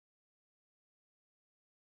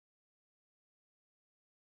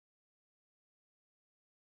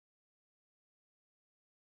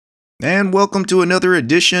And welcome to another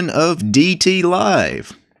edition of DT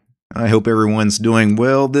Live. I hope everyone's doing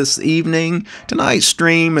well this evening. Tonight's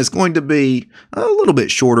stream is going to be a little bit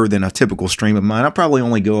shorter than a typical stream of mine. I'll probably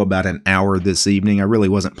only go about an hour this evening. I really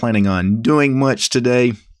wasn't planning on doing much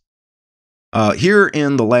today. Here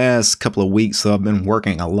in the last couple of weeks, I've been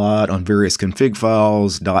working a lot on various config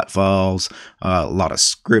files, dot files, a lot of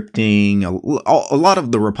scripting, a lot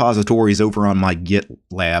of the repositories over on my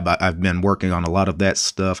GitLab. I've been working on a lot of that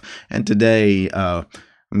stuff, and today I'm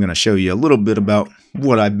going to show you a little bit about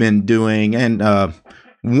what I've been doing. And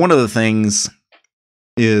one of the things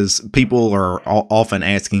is people are often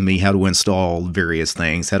asking me how to install various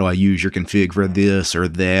things. How do I use your config for this or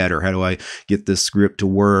that, or how do I get this script to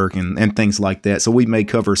work, and things like that. So we may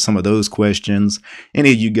cover some of those questions.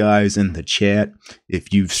 Any of you guys in the chat,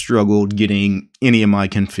 if you've struggled getting any of my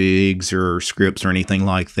configs or scripts or anything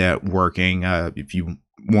like that working, if you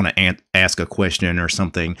want to ask a question or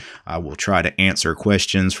something, I will try to answer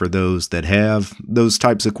questions for those that have those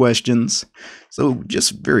types of questions. So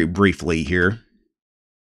just very briefly here,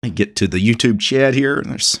 I get to the YouTube chat here.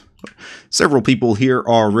 There's several people here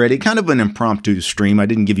already. Kind of an impromptu stream. I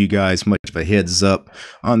didn't give you guys much of a heads up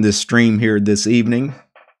on this stream here this evening.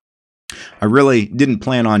 I really didn't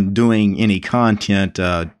plan on doing any content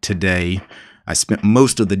today. I spent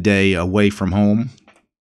most of the day away from home.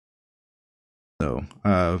 So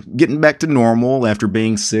getting back to normal after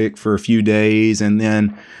being sick for a few days, and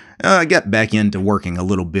then I got back into working a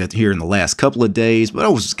little bit here in the last couple of days, but I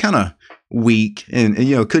was kind of weak and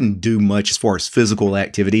couldn't do much as far as physical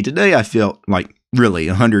activity. Today I felt like really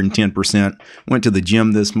 110%. Went to the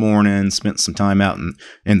gym this morning, spent some time out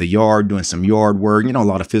in the yard doing some yard work, a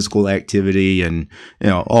lot of physical activity, and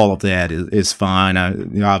all of that is fine.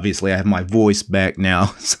 Obviously I have my voice back now,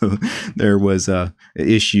 so there was an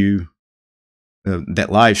issue that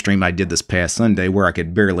live stream I did this past Sunday where I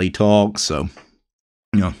could barely talk. So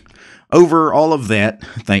over all of that,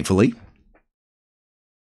 thankfully.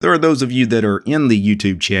 There are those of you that are in the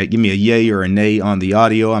YouTube chat. Give me a yay or a nay on the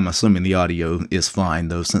audio. I'm assuming the audio is fine,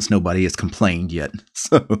 though, since nobody has complained yet.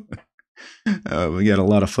 So we got a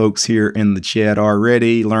lot of folks here in the chat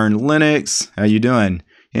already. Learn Linux. How you doing?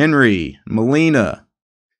 Henry, Melina,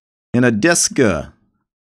 Inadeska,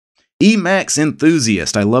 Emacs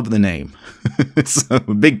Enthusiast. I love the name. So,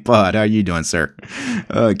 Big Pod, how you doing, sir?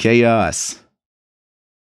 Chaos.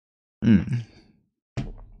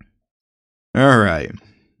 All right.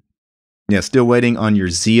 Yeah, still waiting on your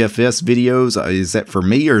ZFS videos. Is that for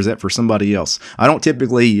me or is that for somebody else? I don't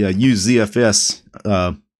typically use ZFS,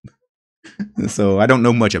 so I don't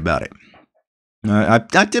know much about it. I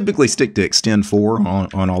typically stick to Extend 4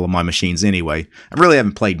 on all of my machines anyway. I really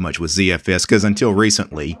haven't played much with ZFS because until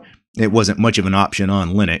recently, it wasn't much of an option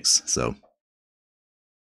on Linux. So,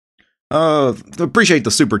 appreciate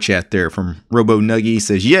the super chat there from Robo Nuggy.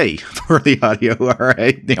 Says yay for the audio. All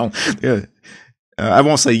right, I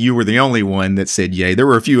won't say you were the only one that said yay. There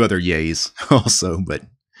were a few other yays also, but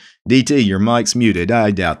DT, your mic's muted.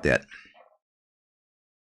 I doubt that.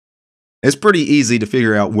 It's pretty easy to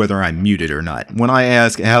figure out whether I'm muted or not. When I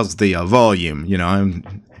ask, how's the volume?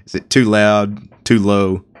 Is it too loud, too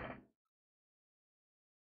low?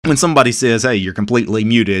 When somebody says, hey, you're completely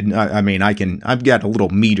muted, I've got a little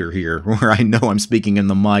meter here where I know I'm speaking in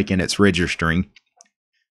the mic and it's registering.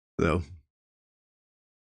 So.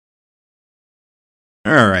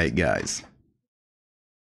 All right, guys.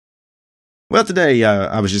 Well, today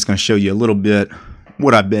I was just going to show you a little bit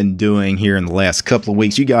what I've been doing here in the last couple of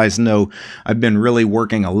weeks. You guys know I've been really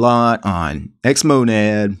working a lot on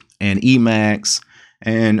XMonad and Emacs.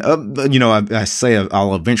 And, I say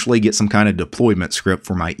I'll eventually get some kind of deployment script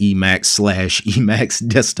for my Emacs/Emacs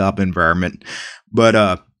desktop environment. But,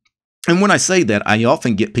 and when I say that, I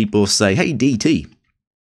often get people say, hey, DT,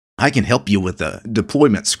 I can help you with a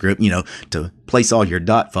deployment script, to place all your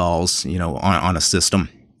dot files, on a system.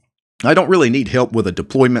 I don't really need help with a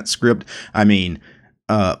deployment script. I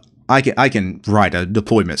can write a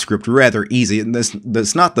deployment script rather easy. And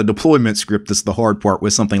that's not the deployment script that's the hard part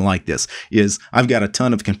with something like this. Is I've got a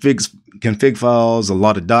ton of config files, a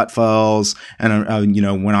lot of dot files, and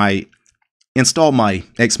when I install my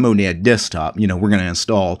XMonad desktop, we're going to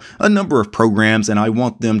install a number of programs, and I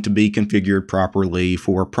want them to be configured properly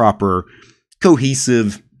for proper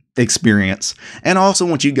cohesive experience. And I also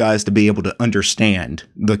want you guys to be able to understand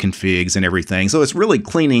the configs and everything. So it's really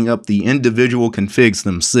cleaning up the individual configs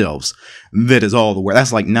themselves. That is all the work.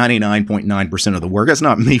 That's like 99.9% of the work. That's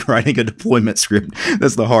not me writing a deployment script.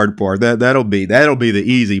 That's the hard part. That'll be the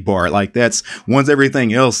easy part. Like that's once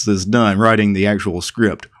everything else is done, writing the actual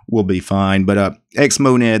script will be fine. But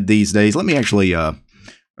XMonad these days, let me actually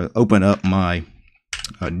open up my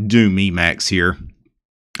Doom Emacs here.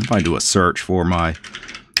 If I do a search for my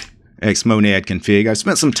XMonad config, I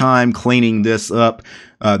spent some time cleaning this up.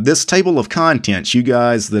 This table of contents, you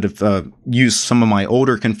guys that have used some of my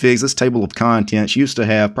older configs, this table of contents used to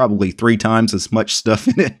have probably 3 times as much stuff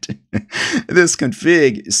in it. This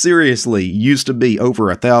config, seriously, used to be over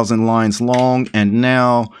 1,000 lines long, and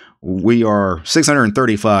now we are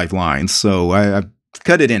 635 lines. So I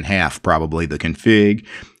cut it in half, probably, the config.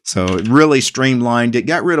 So it really streamlined it,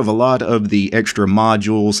 got rid of a lot of the extra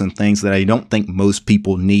modules and things that I don't think most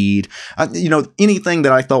people need. You know, anything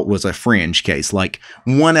that I thought was a fringe case, like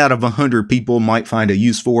 1 out of 100 people might find a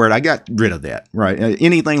use for it, I got rid of that, right?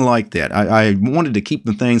 Anything like that. I wanted to keep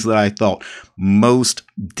the things that I thought most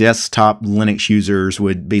desktop Linux users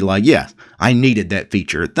would be like, yeah, I needed that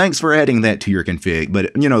feature. Thanks for adding that to your config.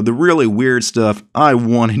 But, you know, the really weird stuff I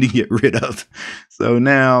wanted to get rid of. So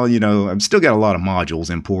now, you know, I've still got a lot of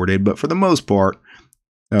modules imported, but for the most part,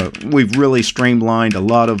 we've really streamlined a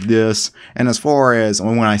lot of this. And as far as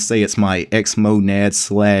when I say it's my XMonad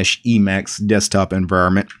 / Emacs desktop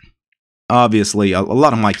environment, obviously, a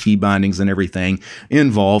lot of my key bindings and everything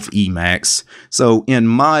involve Emacs. So in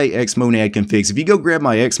my XMonad configs, if you go grab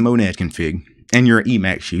my XMonad config and you're an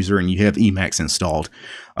Emacs user and you have Emacs installed,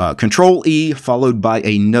 Control E followed by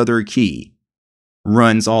another key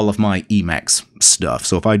runs all of my Emacs stuff.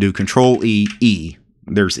 So if I do Control E, E,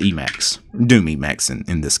 there's Emacs, Doom Emacs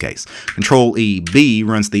in this case. Control E, B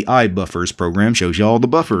runs the iBuffers program, shows you all the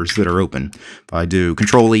buffers that are open. If I do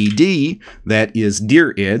Control E, D, that is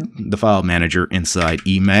DearEd, the file manager inside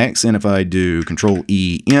Emacs. And if I do Control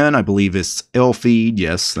E, N, I believe it's lfeed.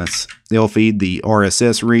 Yes, that's lfeed, the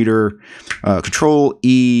RSS reader. Control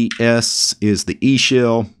E, S is the E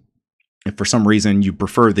shell. If for some reason you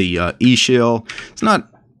prefer the E shell, it's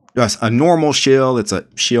not a normal shell. It's a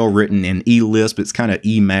shell written in eLisp. It's kind of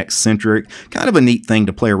Emacs centric. Kind of a neat thing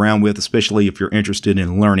to play around with, especially if you're interested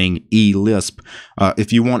in learning eLisp.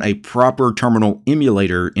 If you want a proper terminal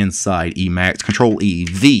emulator inside Emacs, Control E,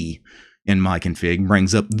 V in my config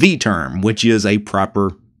brings up vterm, which is a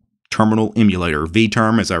proper terminal emulator.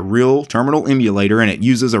 vterm is a real terminal emulator, and it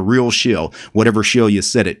uses a real shell, whatever shell you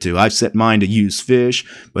set it to. I've set mine to use Fish,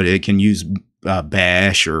 but it can use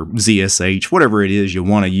Bash or ZSH, whatever it is you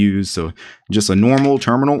want to use. So just a normal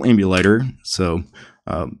terminal emulator. So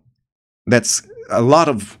that's a lot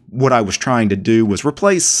of what I was trying to do, was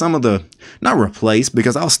replace some of the, not replace,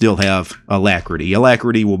 because I'll still have Alacrity.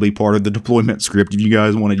 Alacrity will be part of the deployment script if you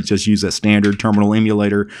guys want to just use a standard terminal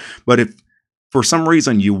emulator. But if for some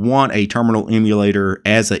reason you want a terminal emulator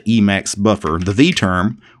as an Emacs buffer, the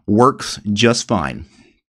vterm works just fine.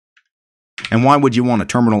 And why would you want a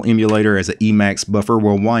terminal emulator as an Emacs buffer?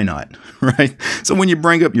 Well, why not, right? So when you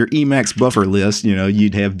bring up your Emacs buffer list, you know,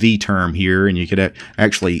 you'd have vterm here, and you could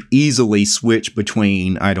actually easily switch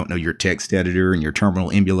between, I don't know, your text editor and your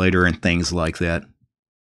terminal emulator and things like that.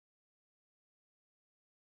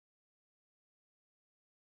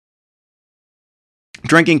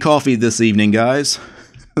 Drinking coffee this evening, guys.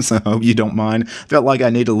 So I hope you don't mind. Felt like I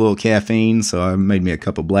needed a little caffeine, so I made me a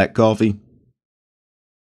cup of black coffee.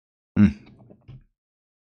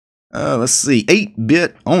 Let's see,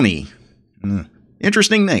 8-Bit Oni.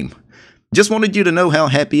 Interesting name. Just wanted you to know how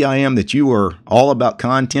happy I am that you are all about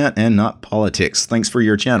content and not politics. Thanks for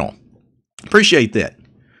your channel. Appreciate that.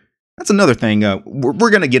 That's another thing. We're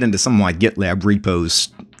going to get into some of my GitLab repos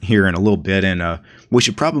here in a little bit, and we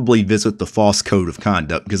should probably visit the false code of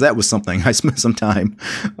conduct, because that was something I spent some time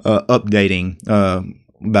updating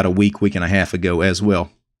about a week and a half ago as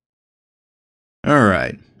well. All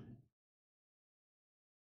right.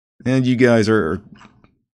 And you guys are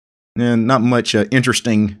not much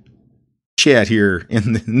interesting chat here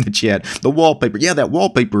in the chat. The wallpaper. Yeah, that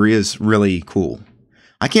wallpaper is really cool.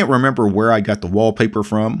 I can't remember where I got the wallpaper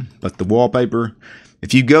from, but the wallpaper,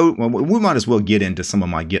 if you go, well, we might as well get into some of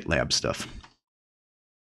my GitLab stuff.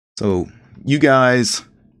 So you guys,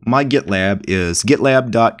 my GitLab is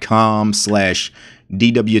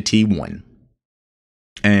gitlab.com/DWT1.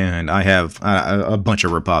 And I have a bunch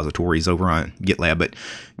of repositories over on GitLab, but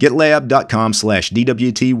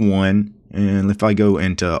gitlab.com/DWT1. And if I go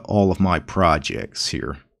into all of my projects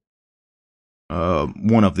here,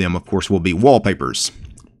 one of them, of course, will be wallpapers.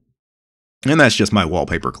 And that's just my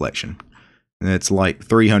wallpaper collection. It's like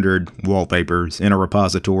 300 wallpapers in a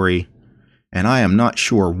repository. And I am not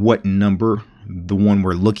sure what number the one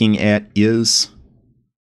we're looking at is.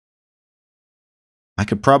 I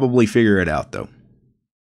could probably figure it out, though.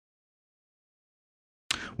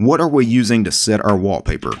 What are we using to set our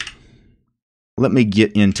wallpaper? Let me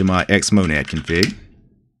get into my XMonad config.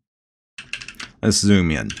 Let's zoom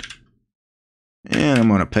in. And I'm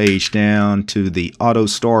going to page down to the auto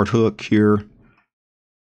start hook here.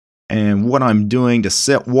 And what I'm doing to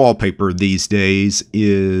set wallpaper these days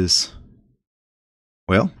is,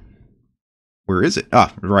 well, where is it?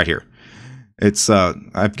 Ah, right here. It's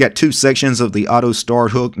I've got two sections of the auto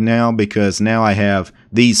start hook now, because now I have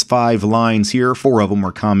these 5 lines here. 4 of them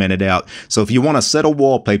are commented out. So if you want to set a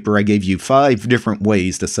wallpaper, I gave you 5 different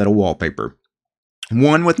ways to set a wallpaper.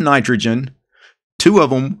 1 with nitrogen, 2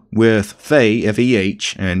 of them with Fey,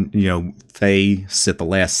 F-E-H, and Fey set the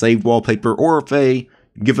last saved wallpaper, or Fey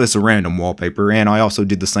give us a random wallpaper. And I also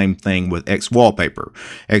did the same thing with Xwallpaper.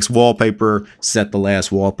 Xwallpaper set the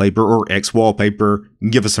last wallpaper, or Xwallpaper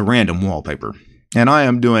give us a random wallpaper. And I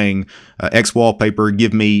am doing Xwallpaper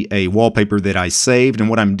give me a wallpaper that I saved. And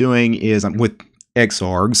what I'm doing is with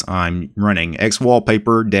Xargs, I'm running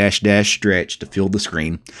Xwallpaper -- stretch to fill the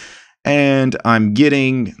screen. And I'm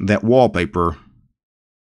getting that wallpaper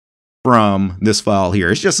from this file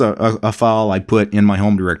here. It's just a file I put in my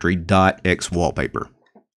home directory, .xwallpaper.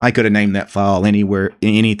 I could have named that file anywhere,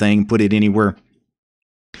 anything, put it anywhere.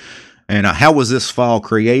 And how was this file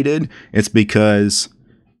created? It's because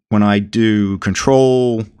when I do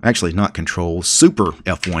super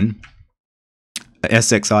F1,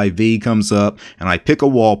 SXIV comes up, and I pick a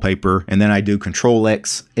wallpaper, and then I do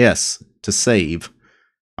Control-X-S to save,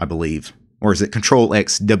 I believe. Or is it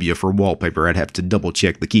Control-X-W for wallpaper? I'd have to double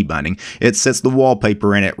check the key binding. It sets the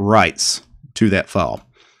wallpaper and it writes to that file.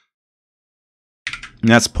 And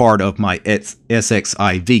that's part of my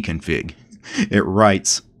SXIV config. It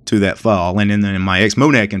writes to that file. And then in my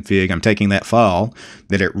XMonad config, I'm taking that file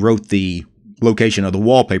that it wrote the location of the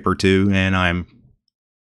wallpaper to, and I'm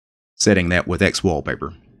setting that with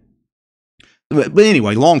Xwallpaper. But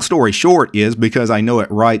anyway, long story short is, because I know it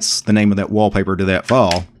writes the name of that wallpaper to that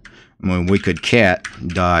file, when we could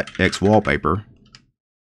cat.xwallpaper,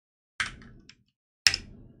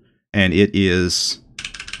 and it is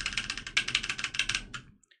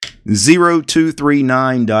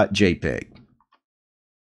 0239.jpg.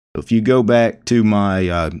 So if you go back to my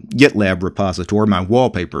GitLab repository, my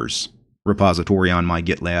wallpapers repository on my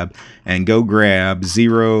GitLab, and go grab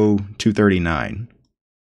 0239.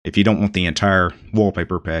 If you don't want the entire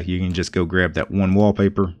wallpaper pack, you can just go grab that one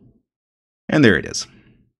wallpaper, and there it is.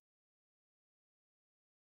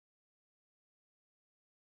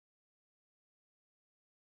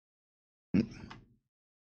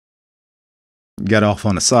 Got off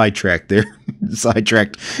on a sidetrack there.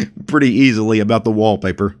 Sidetracked pretty easily about the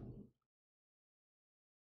wallpaper.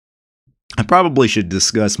 I probably should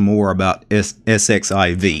discuss more about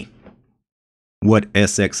SXIV. What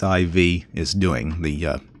SXIV is doing,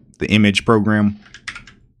 the image program.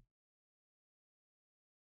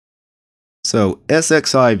 So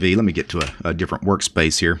SXIV, let me get to a different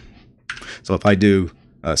workspace here. So if I do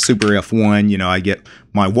super F1, I get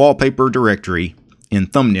my wallpaper directory in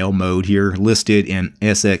thumbnail mode here, listed in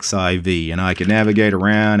SXIV, and I can navigate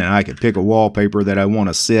around and I can pick a wallpaper that I want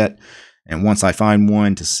to set, and once I find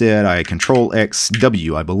one to set, I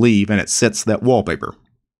Control-X-W, I believe, and it sets that wallpaper.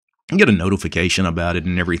 I get a notification about it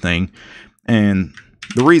and everything. And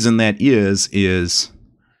the reason that is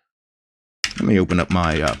let me open up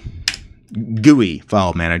my GUI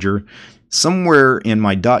file manager. Somewhere in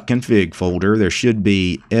my .config folder there should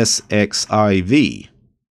be SXIV.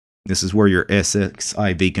 This is where your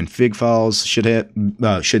SXIV config files should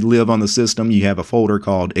live on the system. You have a folder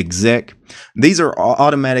called exec. These are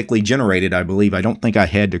automatically generated, I believe. I don't think I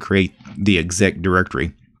had to create the exec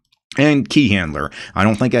directory. And key handler. I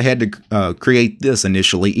don't think I had to create this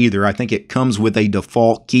initially either. I think it comes with a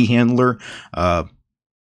default key handler. I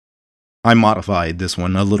modified this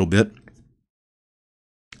one a little bit.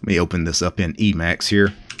 Let me open this up in Emacs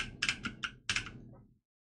here.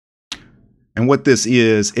 And what this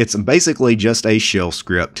is, it's basically just a shell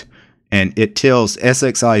script, and it tells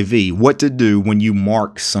SXIV what to do when you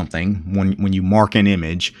mark something, when you mark an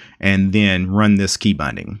image, and then run this key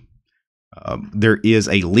binding. There is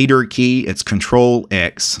a leader key, it's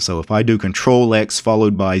Control-X, so if I do Control-X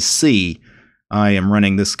followed by C, I am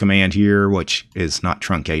running this command here, which is not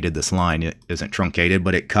truncated. This line isn't truncated,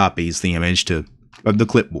 but it copies the image to the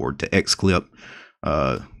clipboard to Xclip.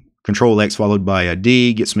 Control-X followed by a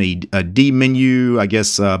D gets me a D menu, I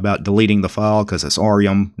guess about deleting the file because it's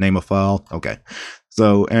ARIUM, name of file. Okay.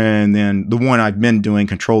 So, and then the one I've been doing,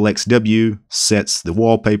 Control-X-W, sets the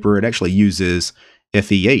wallpaper. It actually uses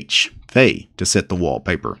FEH, Fey, to set the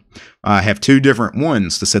wallpaper. I have two different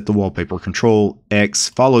ones to set the wallpaper. Control-X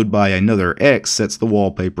followed by another X sets the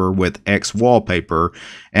wallpaper with Xwallpaper,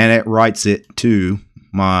 and it writes it to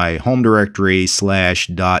my home directory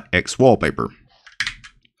 /.xwallpaper.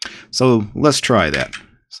 So let's try that.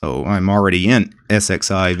 So I'm already in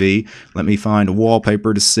SXIV. Let me find a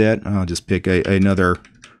wallpaper to set. I'll just pick another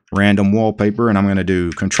random wallpaper, and I'm going to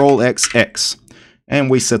do Control-XX. And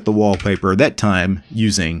we set the wallpaper that time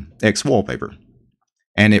using Xwallpaper.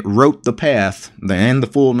 And it wrote the path and the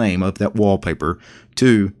full name of that wallpaper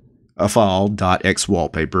to a file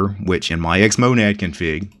 .xwallpaper, which in my XMonad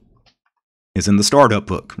config is in the startup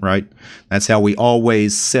book, right? That's how we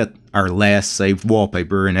always set our last saved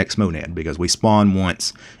wallpaper in XMonad, because we spawn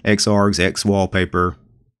once, xargs, xwallpaper,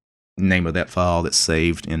 name of that file that's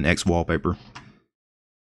saved in Xwallpaper.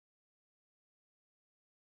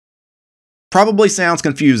 Probably sounds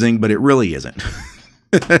confusing, but it really isn't.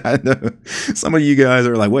 I know some of you guys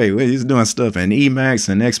are like, wait, he's doing stuff in Emacs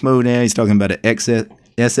and XMonad. He's talking about an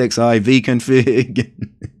SXIV config.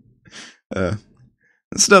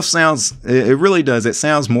 Stuff sounds, it really does. It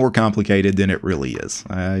sounds more complicated than it really is.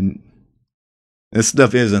 This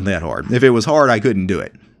stuff isn't that hard. If it was hard, I couldn't do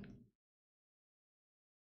it.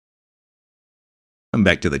 Come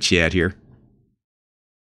back to the chat here.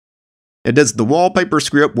 Does the wallpaper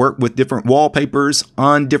script work with different wallpapers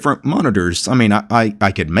on different monitors? I mean,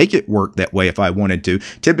 I could make it work that way if I wanted to.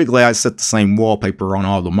 Typically, I set the same wallpaper on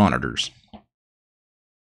all the monitors.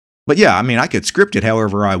 But yeah, I mean, I could script it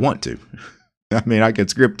however I want to. I mean, I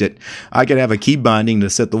could script it. I could have a key binding to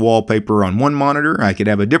set the wallpaper on one monitor. I could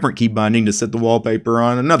have a different key binding to set the wallpaper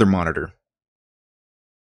on another monitor.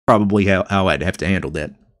 Probably how I'd have to handle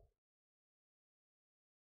that.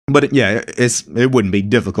 But yeah, it wouldn't be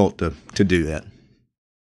difficult to do that.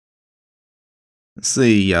 Let's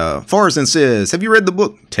see. Farzan says, have you read the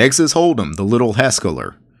book Texas Hold'em, The Little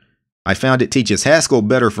Haskeller? I found it teaches Haskell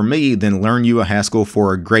better for me than Learn You a Haskell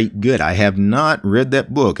for a Great Good. I have not read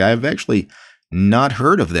that book. I've actually not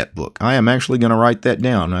heard of that book. I am actually going to write that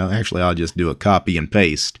down. Actually, I'll just do a copy and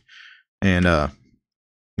paste. And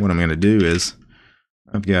what I'm going to do is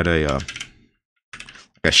I've got a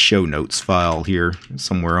show notes file here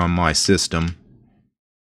somewhere on my system.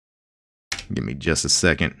 Give me just a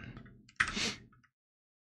second,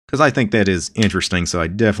 because I think that is interesting, so I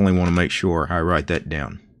definitely want to make sure I write that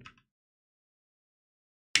down.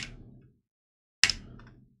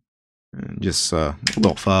 And just a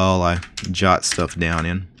little file I jot stuff down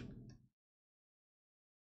in.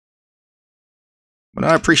 But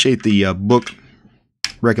I appreciate the book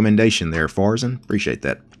recommendation there, Farzan. Appreciate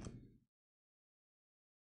that.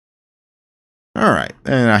 Alright,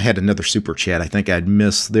 and I had another super chat I think I'd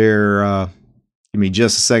missed there. Give me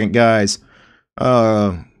just a second, guys.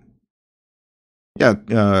 Yeah,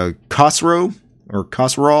 Khosrow, or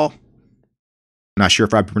Khosraw. Not sure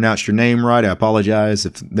if I pronounced your name right. I apologize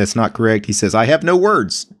if that's not correct. He says, I have no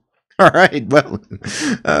words. Alright, well,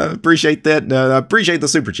 appreciate that. I appreciate the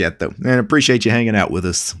super chat, though, and appreciate you hanging out with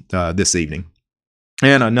us this evening.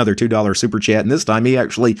 And another $2 super chat, and this time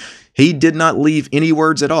he did not leave any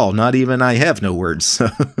words at all, not even I have no words.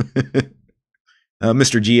 Mr.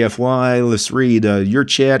 GFY, let's read your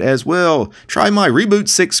chat as well. Try my Reboot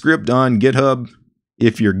 6 script on GitHub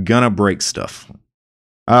if you're gonna break stuff.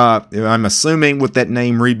 I'm assuming with that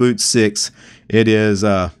name Reboot 6, it is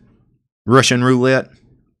Russian roulette,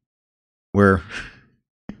 where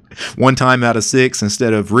one time out of 6,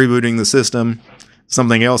 instead of rebooting the system,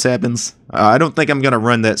 something else happens. I don't think I'm going to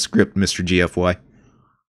run that script, Mr. GFY.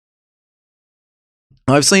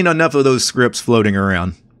 I've seen enough of those scripts floating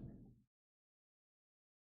around.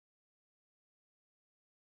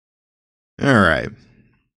 Alright.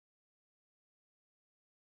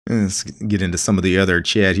 Let's get into some of the other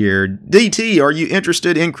chat here. DT, are you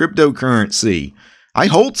interested in cryptocurrency? I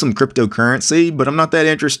hold some cryptocurrency, but I'm not that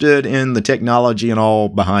interested in the technology and all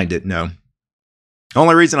behind it, no.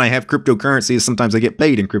 Only reason I have cryptocurrency is sometimes I get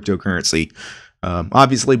paid in cryptocurrency.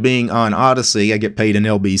 Obviously, being on Odyssey, I get paid in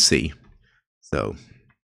LBC. So,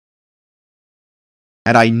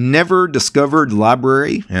 had I never discovered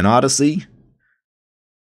library and Odyssey,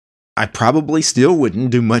 I probably still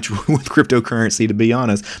wouldn't do much with cryptocurrency, to be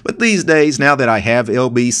honest. But these days, now that I have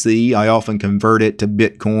LBC, I often convert it to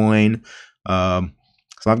Bitcoin. So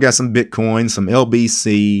I've got some Bitcoin, some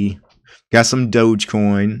LBC, got some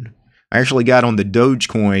Dogecoin. I actually got on the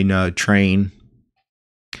Dogecoin train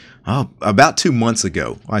about 2 months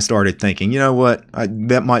ago. I started thinking, you know what,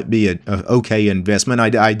 that might be an okay investment.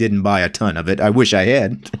 I didn't buy a ton of it. I wish I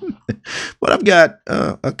had. But I've got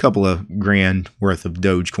a couple of grand worth of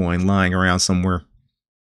Dogecoin lying around somewhere.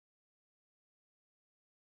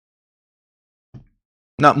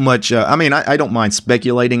 Not much. I mean, I don't mind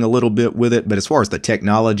speculating a little bit with it, but as far as the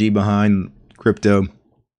technology behind crypto,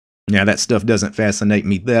 yeah, that stuff doesn't fascinate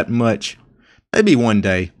me that much. Maybe one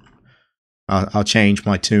day I'll change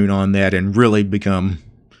my tune on that and really become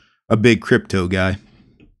a big crypto guy.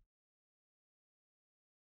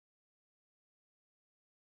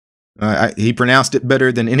 He pronounced it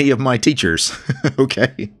better than any of my teachers.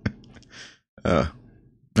 Okay.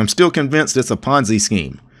 I'm still convinced it's a Ponzi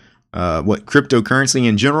scheme. What, cryptocurrency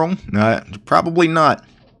in general? Probably not.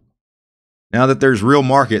 Now that there's real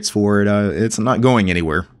markets for it, it's not going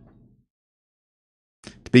anywhere.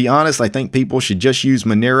 To be honest, I think people should just use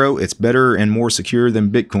Monero. It's better and more secure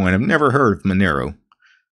than Bitcoin. I've never heard of Monero.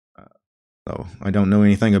 So I don't know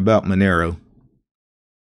anything about Monero.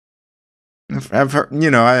 I've heard,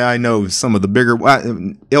 I know some of the bigger,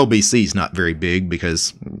 LBC's not very big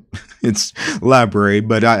because it's library,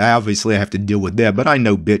 but I obviously have to deal with that. But I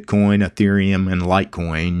know Bitcoin, Ethereum, and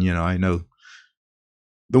Litecoin. I know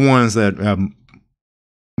the ones that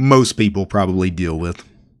most people probably deal with.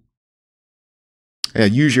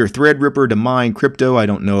 Use your Threadripper to mine crypto. I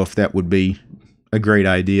don't know if that would be a great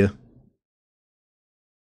idea.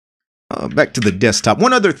 Back to the desktop.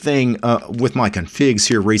 One other thing with my configs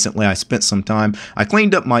here recently, I spent some time. I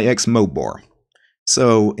cleaned up my Xmobar.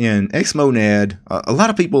 So in Xmonad, a lot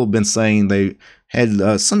of people have been saying they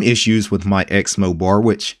had some issues with my Xmobar,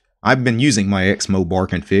 which I've been using my Xmobar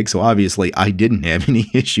config, so obviously I didn't have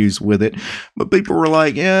any issues with it. But people were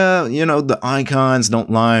like, yeah, the icons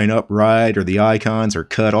don't line up right, or the icons are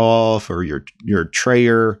cut off, or your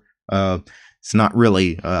trayer, it's not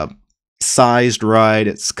really sized right,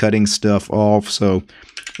 it's cutting stuff off. So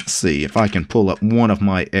let's see if I can pull up one of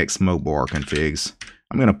my Xmobar configs.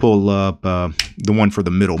 I'm going to pull up the one for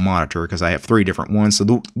the middle monitor because I have 3 different ones.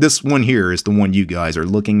 So this one here is the one you guys are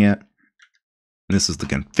looking at. This is the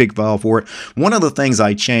config file for it. One of the things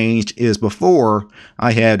I changed is before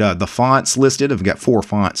I had the fonts listed. I've got 4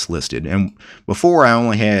 fonts listed, and before I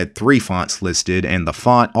only had 3 fonts listed, and the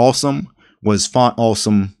font awesome was font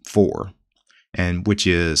awesome 4. And which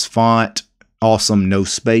is font awesome no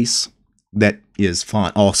space. That is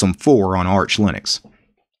font awesome 4 on Arch Linux.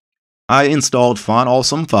 I installed font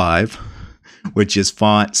awesome 5, which is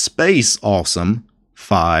font space awesome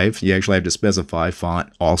 5. You actually have to specify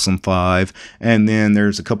font awesome 5, and then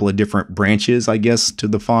there's a couple of different branches, I guess, to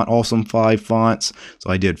the font awesome 5 fonts. So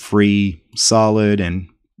I did free, solid, and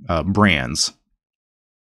brands.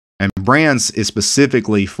 And brands is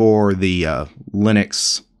specifically for the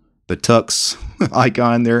Linux. The Tux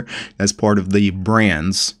icon there, that's part of the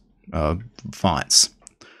brands fonts.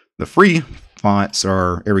 The free fonts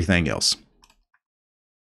are everything else.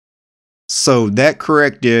 So that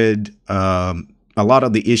corrected a lot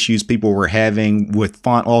of the issues people were having with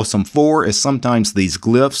font awesome 4 is sometimes these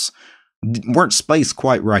glyphs weren't spaced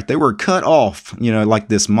quite right. They were cut off, like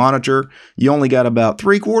this monitor. You only got about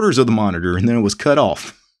 3/4 of the monitor and then it was cut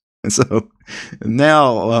off. And so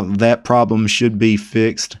now that problem should be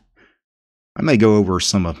fixed. I may go over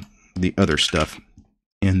some of the other stuff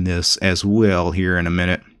in this as well here in a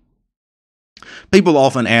minute. People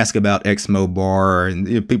often ask about Xmobar,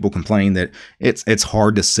 and people complain that it's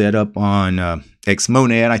hard to set up on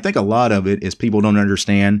XMonad. I think a lot of it is people don't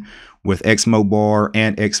understand with Xmobar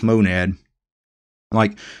and XMonad.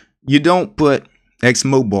 Like, you don't put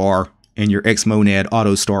Xmobar in your XMonad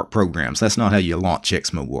auto start programs. That's not how you launch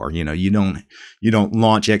Xmobar. You don't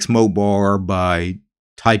launch Xmobar by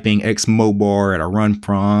typing Xmobar at a run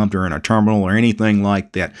prompt or in a terminal or anything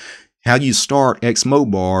like that. How you start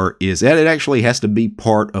Xmobar is that it actually has to be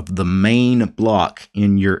part of the main block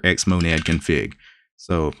in your Xmonad config.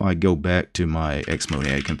 So if I go back to my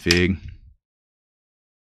Xmonad config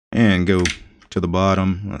and go to the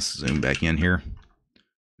bottom, let's zoom back in here.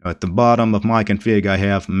 At the bottom of my config, I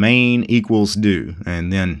have main equals do,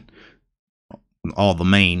 and then all the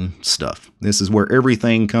main stuff. This is where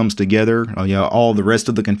everything comes together. All the rest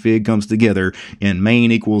of the config comes together in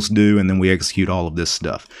main equals do, and then we execute all of this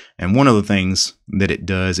stuff. And one of the things that it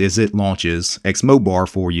does is it launches Xmobar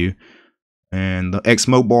for you. And the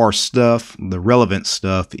Xmobar stuff, the relevant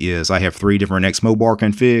stuff, is I have 3 different Xmobar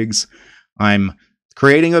configs. I'm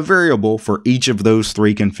creating a variable for each of those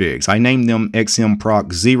 3 configs. I named them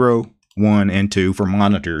xmproc 0, 1, and 2 for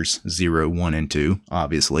monitors 0, 1, and 2,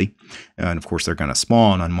 obviously. And of course, they're going to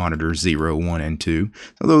spawn on monitors 0, 1, and 2.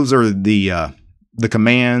 So those are the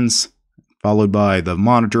commands, followed by the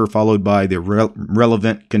monitor, followed by the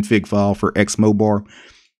relevant config file for Xmobar.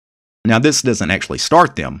 Now, this doesn't actually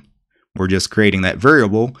start them. We're just creating that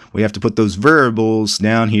variable. We have to put those variables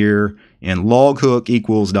down here in log hook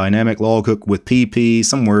equals dynamic log hook with pp.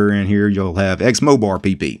 Somewhere in here, you'll have Xmobar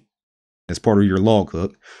pp as part of your log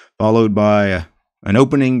hook, followed by an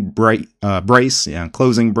opening brace,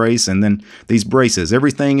 closing brace, and then these braces,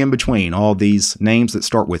 everything in between, all these names that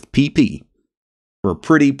start with PP for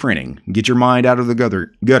pretty printing. Get your mind out of the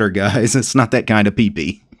gutter, guys. It's not that kind of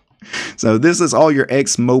PP. So this is all your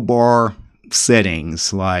Xmobar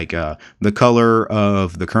settings like the color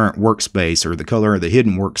of the current workspace or the color of the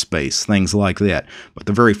hidden workspace, things like that. But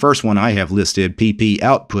the very first one I have listed, PP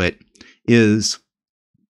output, is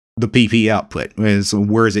the PP output.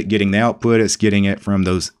 Where is it getting the output? It's getting it from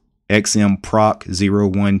those xmproc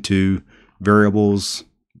 012 variables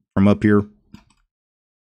from up here.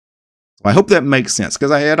 I hope that makes sense,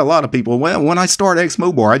 because I had a lot of people, well, when I start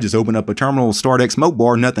Xmobar, I just open up a terminal, start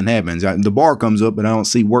Xmobar, nothing happens. The bar comes up, but I don't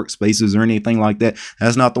see workspaces or anything like that.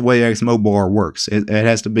 That's not the way Xmobar works. It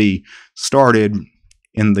has to be started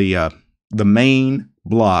in the main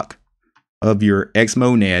block of your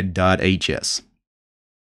xmonad.hs,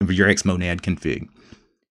 of your Xmonad config.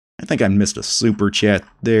 I think I missed a super chat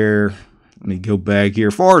there. Let me go back here.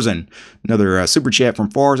 Farzan, another super chat from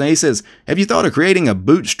Farzan. He says, have you thought of creating a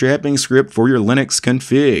bootstrapping script for your Linux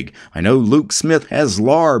config? I know Luke Smith has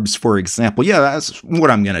LARBs, for example. Yeah, that's what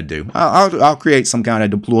I'm going to do. I'll create some kind of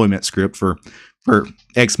deployment script for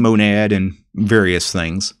Xmonad and various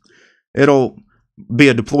things. It'll be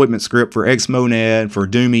a deployment script for Xmonad, for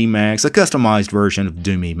Doom Emacs, a customized version of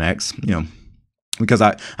Doom Emacs, you know, because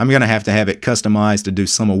I'm going to have it customized to do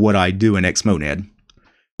some of what I do in Xmonad.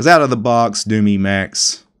 Because out of the box, Doom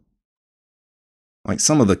Emacs, like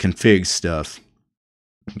some of the config stuff,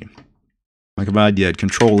 like if I did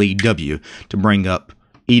Control EW to bring up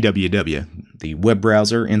EWW, the web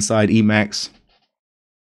browser inside Emacs,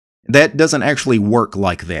 that doesn't actually work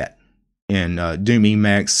like that in Doom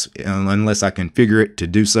Emacs unless I configure it to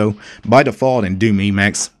do so. By default in Doom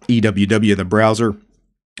Emacs, EWW, the browser,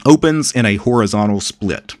 opens in a horizontal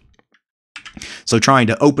split. So trying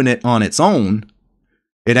to open it on its own,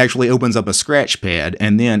 it actually opens up a scratch pad,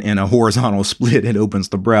 and then in a horizontal split, it opens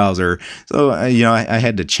the browser. So, you know, I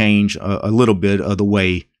had to change a little bit of the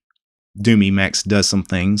way Doom Emacs does some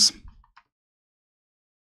things.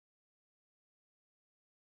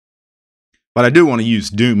 But I do want to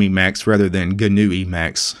use Doom Emacs rather than GNU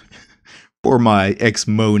Emacs for my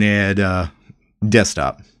XMonad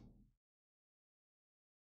desktop.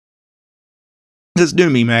 This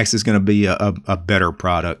Doom Emacs is going to be a better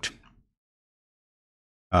product.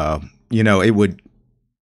 You know, it would,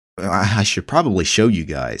 I should probably show you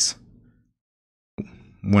guys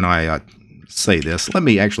when I say this. Let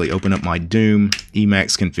me actually open up my Doom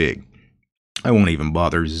Emacs config. I won't even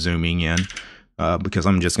bother zooming in because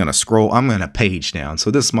I'm just going to scroll. I'm going to page down.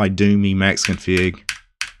 So this is my Doom Emacs config.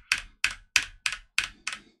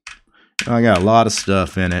 I got a lot of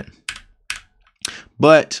stuff in it.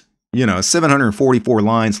 But you know, 744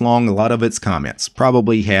 lines long, a lot of it's comments.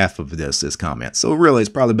 Probably half of this is comments. So really, it's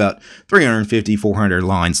probably about 350, 400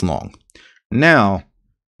 lines long. Now,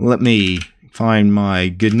 let me find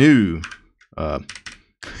my GNU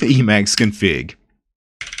Emacs config.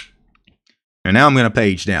 And now I'm going to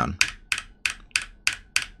page down.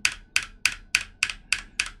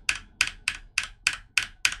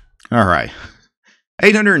 All right.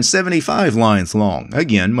 875 lines long.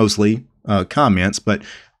 Again, mostly comments, but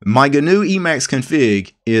my GNU Emacs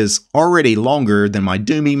config is already longer than my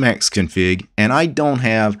Doom Emacs config, and I don't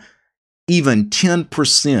have even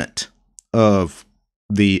 10% of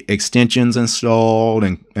the extensions installed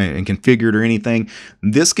and configured or anything.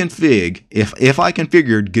 This config, if I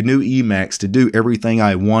configured GNU Emacs to do everything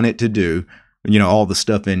I want it to do, you know, all the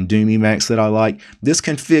stuff in Doom Emacs that I like, this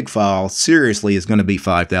config file seriously is going to be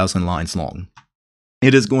 5,000 lines long.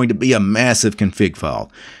 It is going to be a massive config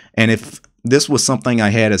file. And if this was something I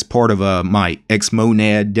had as part of my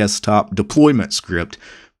Xmonad desktop deployment script,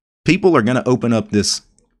 people are going to open up this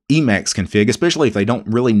Emacs config, especially if they don't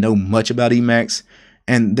really know much about Emacs,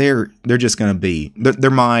 and they're just going to be, their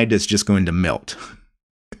mind is just going to melt.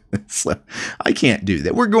 So I can't do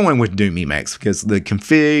that. We're going with Doom Emacs because the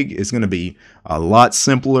config is going to be a lot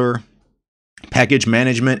simpler. Package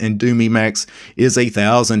management in Doom Emacs is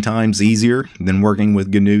 1,000 times easier than working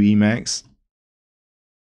with GNU Emacs.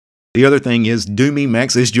 The other thing is Doom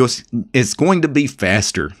Emacs is it's going to be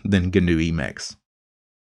faster than GNU Emacs.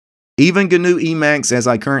 Even GNU Emacs as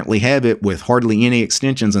I currently have it with hardly any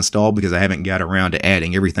extensions installed because I haven't got around to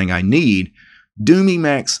adding everything I need, Doom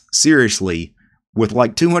Emacs, seriously, with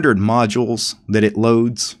like 200 modules that it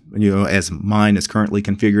loads, you know, as mine is currently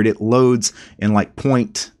configured, it loads in like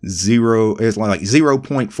 0.0, it's like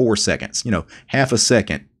 0.4 seconds, you know, half a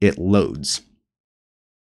second it loads.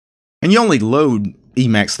 And you only load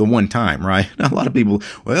Emacs the one time, right? A lot of people,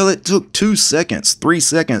 well, it took 2 seconds, 3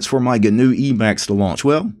 seconds for my GNU Emacs to launch.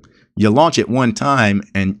 Well, you launch it one time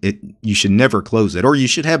and you should never close it, or you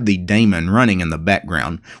should have the daemon running in the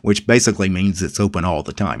background, which basically means it's open all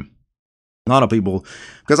the time. A lot of people,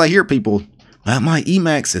 because I hear people, My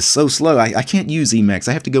Emacs is so slow. I can't use Emacs.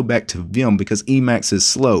 I have to go back to Vim because Emacs is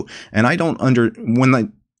slow. And I don't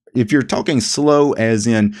if you're talking slow as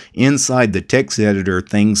in inside the text editor,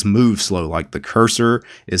 things move slow, like the cursor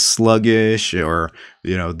is sluggish, or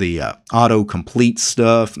the autocomplete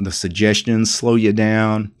stuff, the suggestions slow you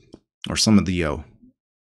down, or some of the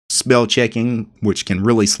spell checking, which can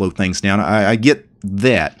really slow things down. I get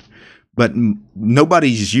that, but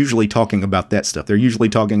nobody's usually talking about that stuff. They're usually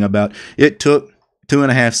talking about it took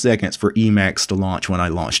 2.5 seconds for Emacs to launch when I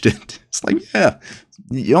launched it. It's like, yeah,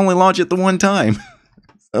 you only launch it the one time.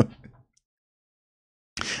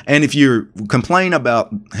 And if you complain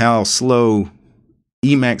about how slow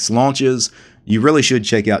Emacs launches, you really should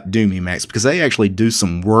check out Doom Emacs, because they actually do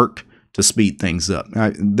some work to speed things up.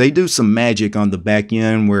 They do some magic on the back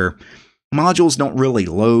end where modules don't really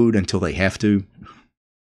load until they have to.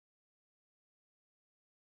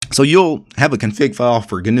 So you'll have a config file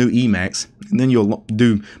for GNU Emacs, and then you'll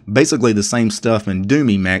do basically the same stuff in Doom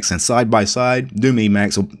Emacs, and side by side, Doom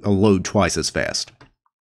Emacs will load twice as fast.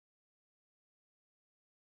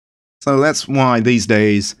 So that's why these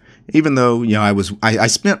days, even though I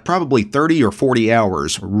spent probably 30 or 40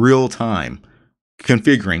 hours real time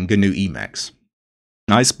configuring GNU Emacs.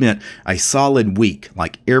 I spent a solid week,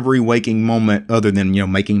 like every waking moment other than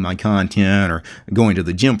making my content or going to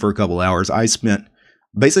the gym for a couple hours. I spent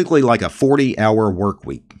basically like a 40-hour work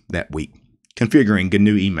week that week configuring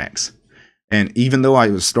GNU Emacs. And even though I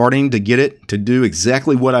was starting to get it to do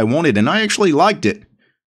exactly what I wanted, and I actually liked it,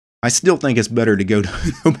 I still think it's better to go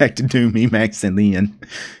back to Doom Emacs in the end,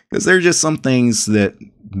 because there are just some things that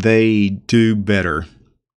they do better.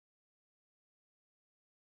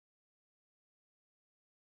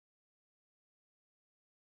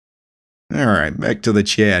 All right, back to the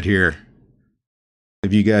chat here.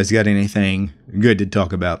 Have you guys got anything good to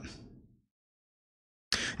talk about?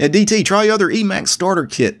 Yeah, DT, try other Emacs starter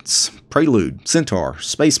kits: Prelude, Centaur,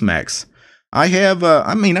 Spacemacs. I have,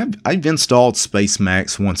 I've installed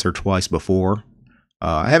Spacemacs once or twice before.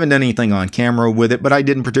 I haven't done anything on camera with it, but I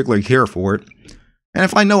didn't particularly care for it. And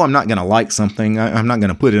if I know I'm not going to like something, I'm not going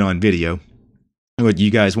to put it on video. Would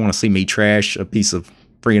you guys want to see me trash a piece of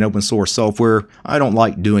free and open source software? I don't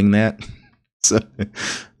like doing that. So,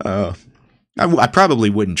 I probably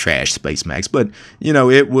wouldn't trash Spacemacs, but,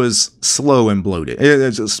 it was slow and bloated.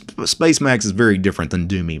 Spacemacs is very different than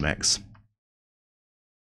Doom Emacs.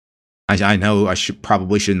 I know I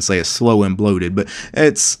probably shouldn't say it's slow and bloated, but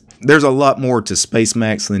there's a lot more to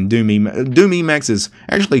Spacemacs than Doom Emacs. Doom Emacs is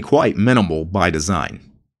actually quite minimal by design.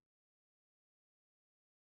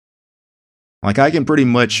 Like, I can pretty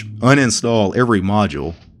much uninstall every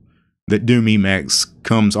module that Doom Emacs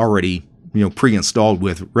comes already, pre-installed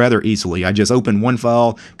with rather easily. I just open one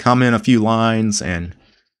file, comment a few lines, and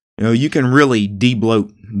you can really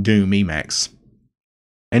de-bloat Doom Emacs.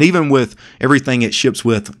 And even with everything it ships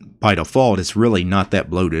with by default, it's really not that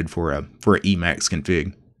bloated for a Emacs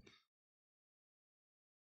config.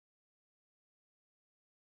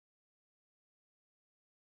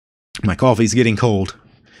 My coffee's getting cold.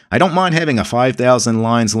 I don't mind having a 5,000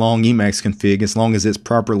 lines long Emacs config as long as it's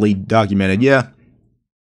properly documented. Yeah.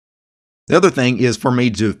 The other thing is for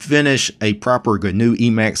me to finish a proper GNU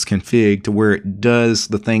Emacs config to where it does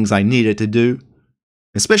the things I need it to do.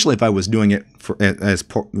 Especially if I was doing it as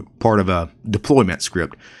part of a deployment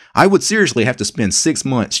script. I would seriously have to spend 6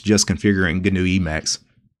 months just configuring GNU Emacs.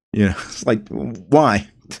 It's like, why?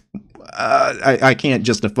 I can't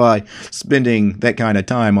justify spending that kind of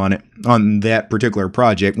time on that particular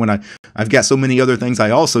project when I've got so many other things I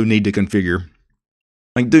also need to configure.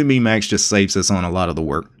 Like, Doom Emacs just saves us on a lot of the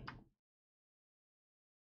work.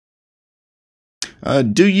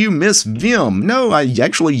 Do you miss Vim? No, I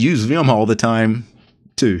actually use Vim all the time.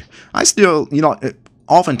 Too. I still,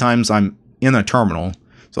 oftentimes I'm in a terminal,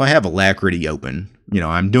 so I have Alacrity open.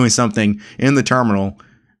 I'm doing something in the terminal,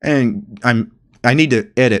 and I need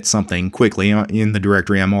to edit something quickly in the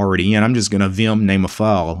directory I'm already in. I'm just going to Vim name a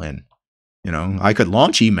file, and I could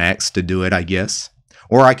launch Emacs to do it, I guess,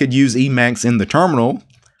 or I could use Emacs in the terminal.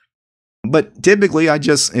 But typically,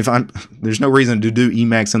 there's no reason to do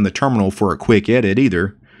Emacs in the terminal for a quick edit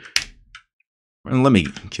either. And let me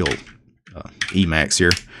kill Emacs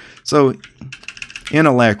here. So in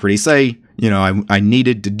Alacrity, say, I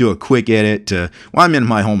needed to do a quick edit to, I'm in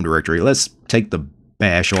my home directory. Let's take the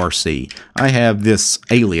bash rc. I have this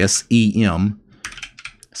alias em.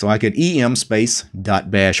 So I could em space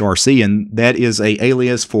 .bash rc, and that is a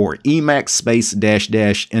alias for Emacs space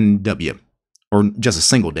 --nw, or just a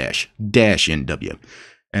single -nw.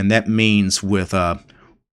 And that means with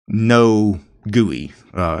no GUI.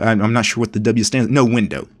 I'm not sure what the W stands, no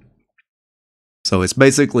window. So it's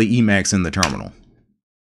basically Emacs in the terminal.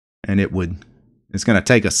 And it's going to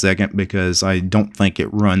take a second because I don't think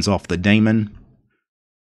it runs off the daemon.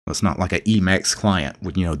 It's not like an Emacs client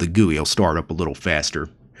with, the GUI will start up a little faster.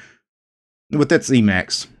 But that's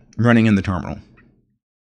Emacs running in the terminal.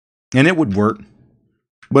 And it would work.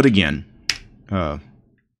 But again,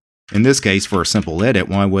 in this case, for a simple edit,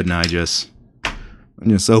 why wouldn't I just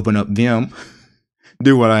open up Vim,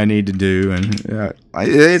 do what I need to do, and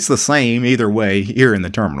it's the same either way here in the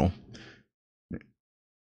terminal.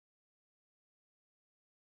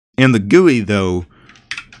 In the GUI, though,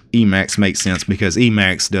 Emacs makes sense because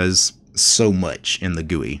Emacs does so much in the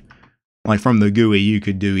GUI. Like from the GUI, you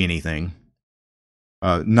could do anything.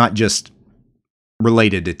 Not just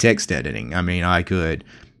related to text editing. I mean, I could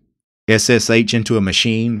SSH into a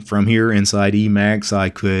machine from here inside Emacs. I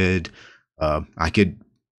could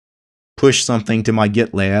push something to my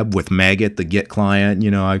GitLab with Maggot, the Git client.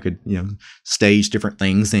 I could stage different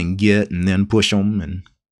things in Git and then push them and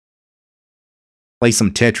play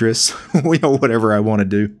some Tetris. Whatever I want to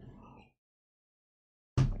do.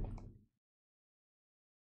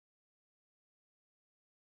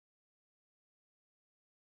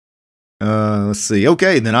 Let's see.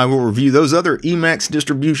 Okay, then I will review those other Emacs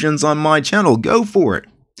distributions on my channel. Go for it.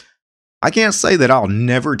 I can't say that I'll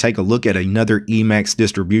never take a look at another Emacs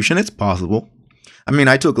distribution. It's possible. I mean,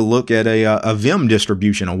 I took a look at a Vim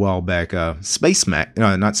distribution a while back. Space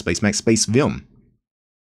Vim,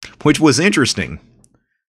 which was interesting.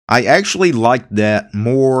 I actually liked that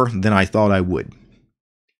more than I thought I would.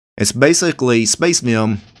 It's basically Space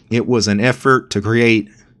Vim. It was an effort to create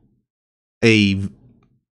a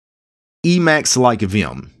Emacs-like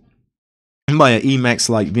Vim. And by an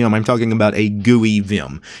Emacs-like Vim, I'm talking about a GUI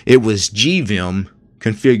Vim. It was GVim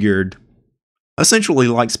configured essentially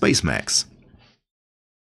like SpaceMax.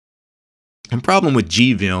 The problem with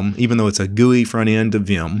GVim, even though it's a GUI front end to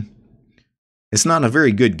Vim, it's not a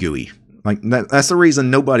very good GUI. Like that's the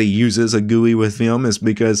reason nobody uses a GUI with Vim, is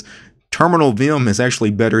because terminal Vim is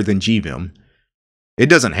actually better than GVim. It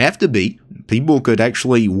doesn't have to be. People could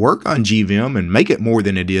actually work on GVim and make it more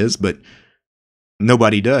than it is, but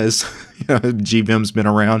nobody does. GVim's been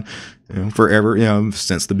around forever,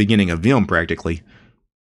 since the beginning of Vim practically.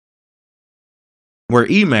 Where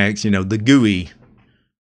Emacs, the GUI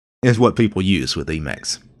is what people use with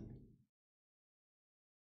Emacs.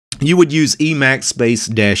 You would use Emacs space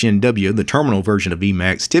 -NW, the terminal version of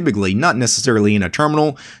Emacs, typically not necessarily in a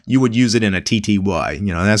terminal. You would use it in a TTY.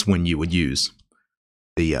 That's when you would use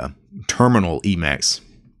the terminal Emacs.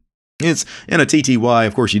 It's in a TTY,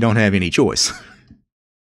 of course, you don't have any choice.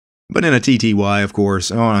 But in a TTY, of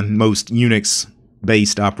course, on most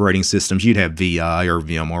Unix-based operating systems, you'd have VI or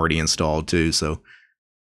Vim already installed too. So if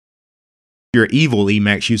you're an evil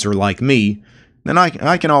Emacs user like me, then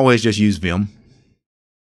I can always just use Vim.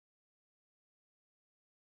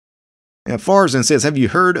 Farzan says, have you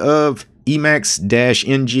heard of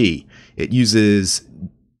Emacs-NG? It uses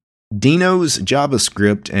Dino's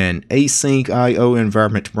JavaScript and async IO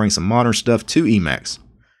environment to bring some modern stuff to Emacs.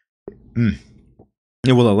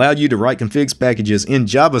 It will allow you to write configs packages in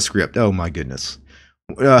JavaScript. Oh my goodness.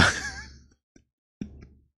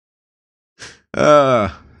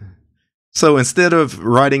 So instead of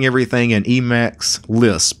writing everything in Emacs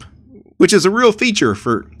Lisp, which is a real feature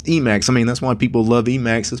for Emacs. I mean, that's why people love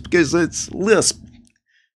Emacs, is because it's Lisp.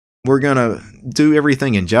 We're going to do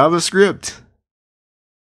everything in JavaScript?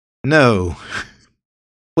 No.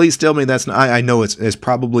 Please tell me that's not. I know it's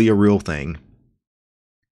probably a real thing.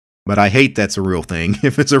 But I hate that's a real thing,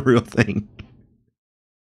 if it's a real thing.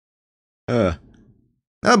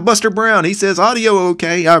 Buster Brown, he says, audio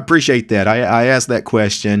okay? I appreciate that. I asked that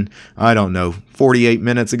question, I don't know, 48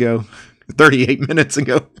 minutes ago? 38 minutes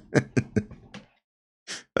ago?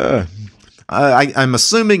 I'm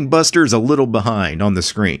assuming Buster's a little behind on the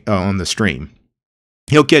stream.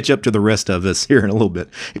 He'll catch up to the rest of us here in a little bit.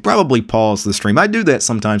 He probably paused the stream. I do that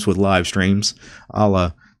sometimes with live streams.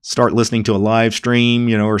 I'll start listening to a live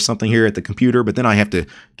stream, or something here at the computer, but then I have to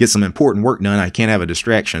get some important work done. I can't have a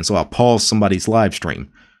distraction, so I'll pause somebody's live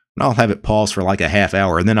stream. And I'll have it pause for like a half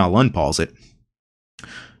hour, and then I'll unpause it.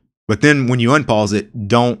 But then when you unpause it,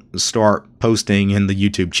 don't start posting in the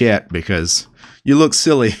YouTube chat, because you look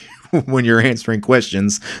silly when you're answering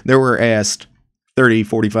questions that were asked 30,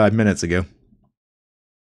 45 minutes ago.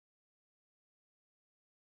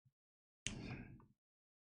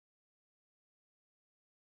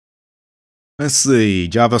 Let's see,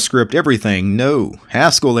 JavaScript everything. No.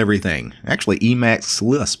 Haskell everything. Actually, Emacs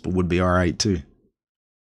Lisp would be alright too.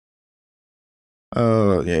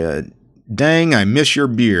 Oh, yeah. Dang, I miss your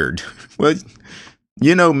beard. Well,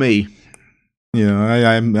 you know me. You know,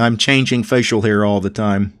 I'm changing facial hair all the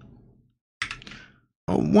time.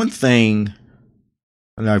 One thing,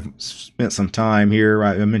 and I've spent some time here,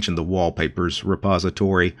 I mentioned the wallpapers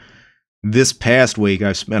repository. This past week,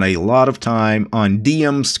 I've spent a lot of time on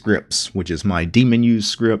DM scripts, which is my daemon use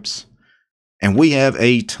scripts. And we have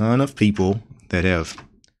a ton of people that have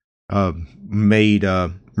made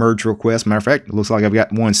merge requests. Matter of fact, it looks like I've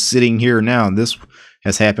got one sitting here now. And this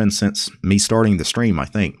has happened since me starting the stream, I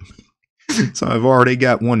think. So I've already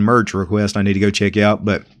got one merge request I need to go check out.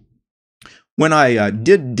 But when I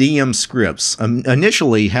did DM scripts,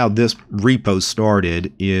 initially how this repo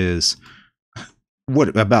started is,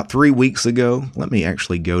 about 3 weeks ago. Let me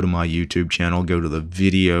actually go to my YouTube channel, go to the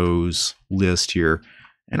videos list here.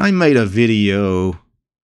 And I made a video.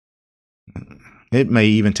 It may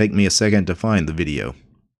even take me a second to find the video.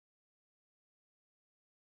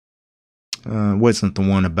 Wasn't the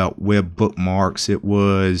one about web bookmarks. It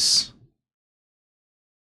was...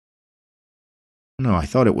 No, I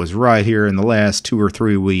thought it was right here in the last 2 or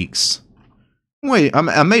 3 weeks. Wait,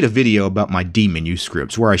 I made a video about my dmenu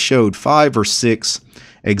scripts where I showed 5 or 6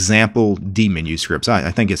 example dmenu scripts.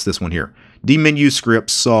 I think it's this one here. Dmenu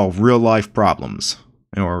scripts solve real-life problems,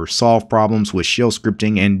 or solve problems with shell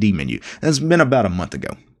scripting and dmenu. That's been about a month ago.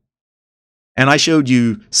 And I showed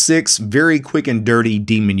you 6 very quick and dirty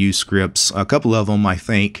dmenu scripts. A couple of them, I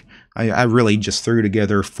think, I really just threw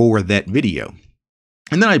together for that video.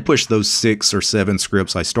 And then I pushed those 6 or 7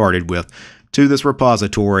 scripts I started with to this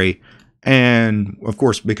repository. And of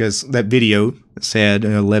course, because that video has had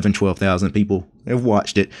 11, 12,000 people have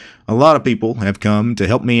watched it, a lot of people have come to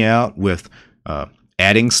help me out with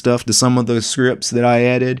adding stuff to some of those scripts that I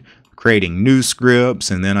added, creating new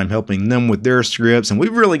scripts, and then I'm helping them with their scripts. And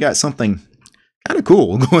we've really got something kind of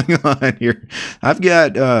cool going on here. I've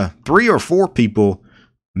got 3 or 4 people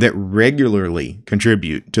that regularly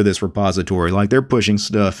contribute to this repository. Like they're pushing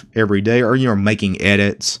stuff every day, or you're making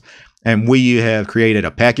edits. And we have created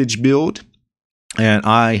a package build, and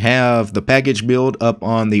I have the package build up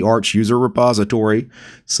on the Arch user repository.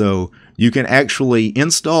 So you can actually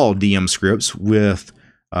install DM scripts with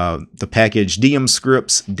the package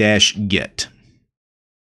dmscripts-git.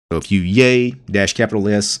 So if you yay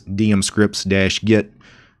 -S dmscripts-git,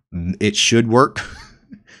 it should work.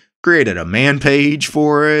 Created a man page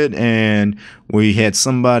for it, and we had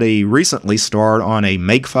somebody recently start on a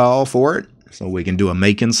makefile for it. So we can do a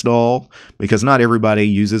make install, because not everybody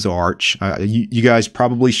uses Arch. You guys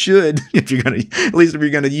probably should, if you're gonna, at least if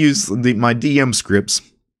you're gonna use my DM scripts.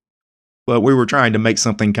 But we were trying to make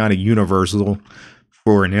something kind of universal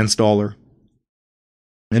for an installer.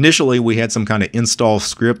 Initially, we had some kind of install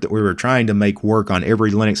script that we were trying to make work on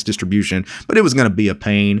every Linux distribution, but it was going to be a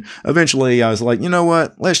pain. Eventually, I was like, you know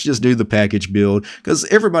what? Let's just do the package build, because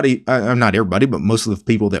everybody, not everybody, but most of the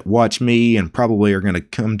people that watch me and probably are going to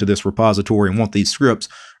come to this repository and want these scripts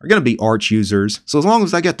are going to be Arch users. So as long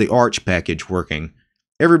as I get the Arch package working,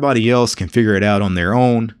 everybody else can figure it out on their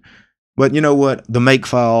own. But you know what? The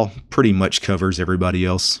makefile pretty much covers everybody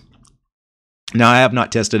else. Now, I have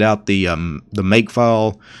not tested out the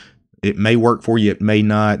makefile. It may work for you, it may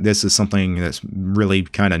not. This is something that's really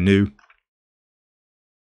kind of new.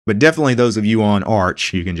 But definitely those of you on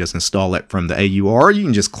Arch, you can just install it from the AUR, or you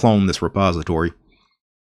can just clone this repository.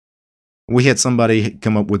 We had somebody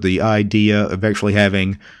come up with the idea of actually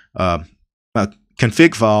having a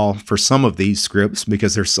config file for some of these scripts,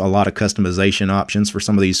 because there's a lot of customization options for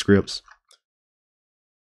some of these scripts.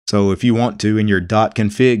 So if you want to, in your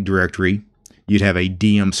 .config directory, you'd have a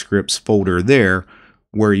DM scripts folder there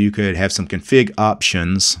where you could have some config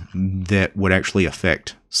options that would actually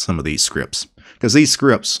affect some of these scripts. Because these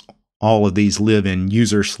scripts, all of these live in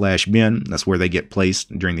user/bin. That's where they get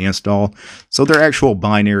placed during the install. So they're actual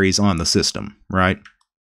binaries on the system, right?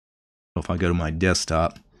 So if I go to my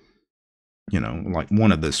desktop, you know, like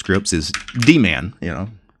one of the scripts is dman, you know.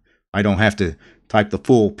 I don't have to type the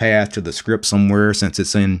full path to the script somewhere, since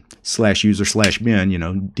it's in /user/bin, you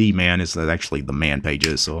know, dman is actually the man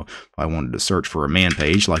pages. So if I wanted to search for a man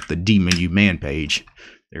page, like the dmenu man page,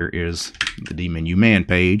 there is the dmenu man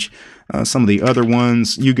page. Some of the other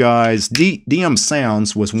ones, you guys, DM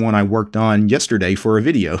sounds was one I worked on yesterday for a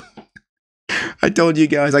video. I told you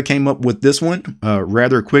guys I came up with this one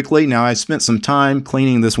rather quickly. Now, I spent some time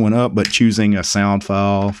cleaning this one up, but choosing a sound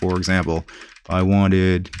file, for example, if I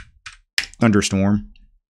wanted thunderstorm,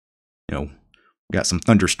 you know, got some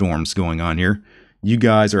thunderstorms going on here. You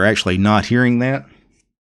guys are actually not hearing that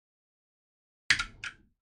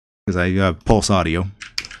because I pulse audio.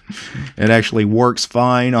 It actually works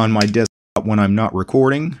fine on my desktop when I'm not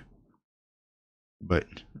recording, but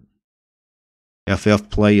FF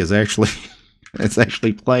play is actually It's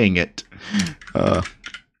actually playing it. Let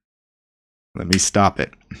me stop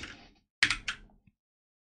it.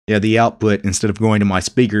 Yeah, the output, instead of going to my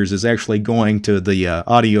speakers, is actually going to the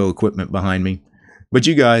audio equipment behind me. But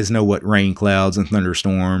you guys know what rain clouds and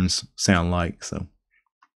thunderstorms sound like, so.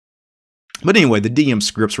 But anyway, the DM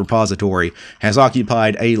scripts repository has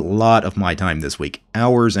occupied a lot of my time this week.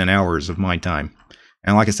 Hours and hours of my time.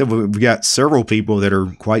 And like I said, we've got several people that are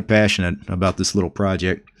quite passionate about this little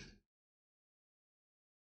project.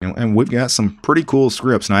 And we've got some pretty cool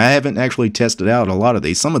scripts. Now, I haven't actually tested out a lot of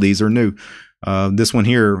these. Some of these are new. This one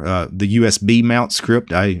here, the USB mount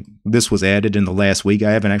script, this was added in the last week.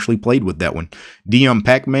 I haven't actually played with that one. DM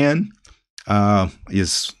Pac-Man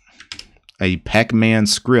is a Pac-Man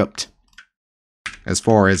script as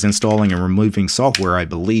far as installing and removing software, I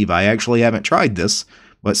believe. I actually haven't tried this,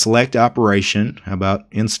 but select operation, how about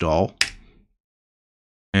install?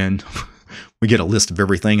 And we get a list of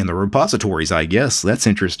everything in the repositories, I guess. That's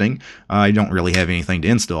interesting. I don't really have anything to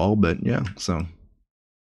install, but yeah, so.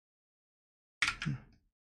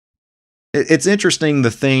 It's interesting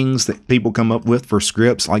the things that people come up with for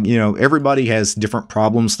scripts. Like, you know, everybody has different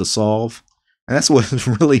problems to solve. And that's what's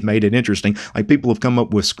really made it interesting. Like, people have come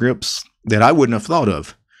up with scripts that I wouldn't have thought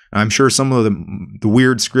of. I'm sure some of the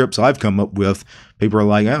weird scripts I've come up with, people are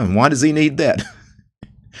like, oh, why does he need that?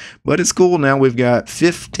 But it's cool now. We've got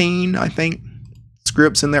 15, I think,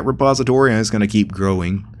 scripts in that repository, and it's going to keep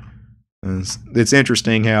growing. It's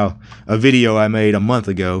interesting how a video I made a month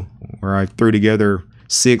ago, where I threw together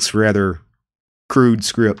 6 rather crude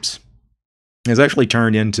scripts, has actually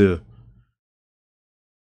turned into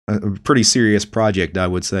a pretty serious project, I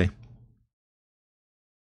would say.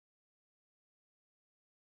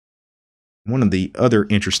 One of the other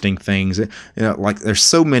interesting things, you know, like there's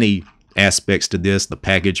so many aspects to this, the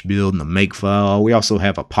package build and the makefile. We also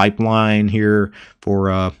have a pipeline here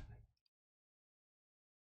for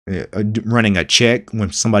running a check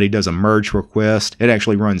when somebody does a merge request. It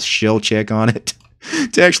actually runs shell check on it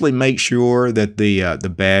to actually make sure that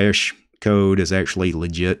the bash code is actually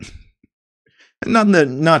legit. Not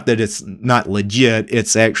that it's not legit,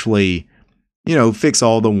 it's actually, you know, fix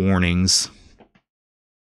all the warnings.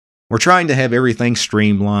 We're trying to have everything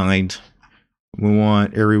streamlined. We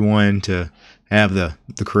want everyone to have the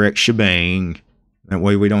correct shebang. That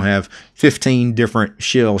way we don't have 15 different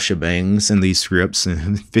shell shebangs in these scripts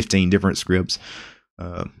and 15 different scripts.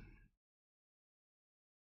 Got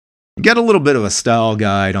a little bit of a style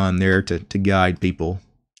guide on there to guide people.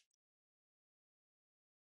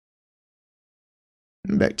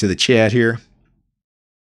 Back to the chat here.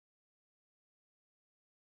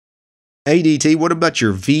 ADT, what about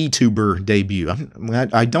your VTuber debut?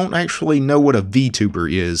 I don't actually know what a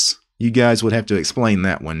VTuber is. You guys would have to explain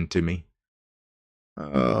that one to me.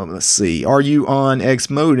 Let's see. Are you on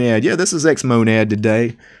XMonad? Yeah, this is XMonad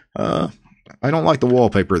today. I don't like the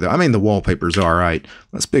wallpaper, though. I mean, the wallpaper's alright.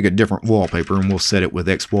 Let's pick a different wallpaper, and we'll set it with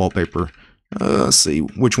X wallpaper. Let's see.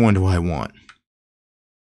 Which one do I want?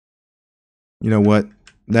 You know what?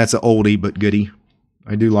 That's an oldie but goodie.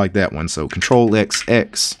 I do like that one. So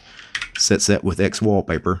Control-X sets that with X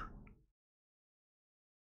wallpaper.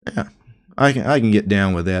 Yeah, I can get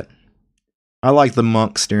down with that. I like the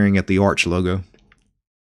monk staring at the Arch logo.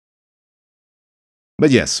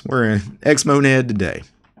 But yes, we're in XMonad today.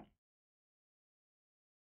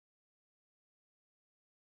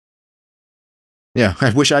 Yeah,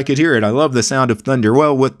 I wish I could hear it. I love the sound of thunder.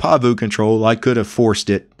 Well, with Pavu control, I could have forced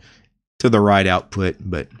it to the right output,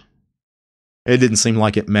 but it didn't seem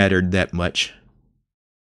like it mattered that much.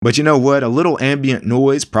 But you know what? A little ambient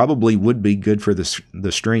noise probably would be good for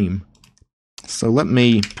the stream. So let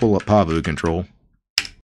me pull up Pavu control.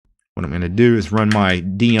 What I'm going to do is run my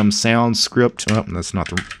DM sound script. Oh, that's not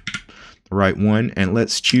the right one. And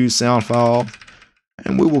let's choose sound file.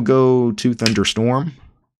 And we will go to Thunderstorm.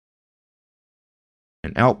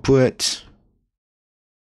 And output.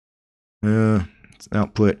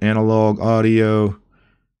 Output analog audio.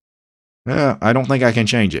 I don't think I can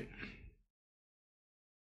change it.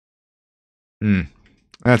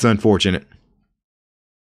 That's unfortunate.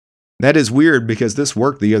 That is weird because this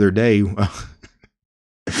worked the other day.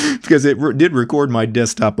 Because it did record my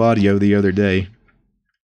desktop audio the other day.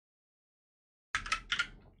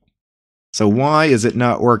 So why is it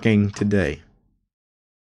not working today?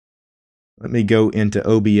 Let me go into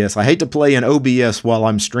OBS. I hate to play in OBS while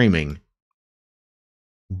I'm streaming,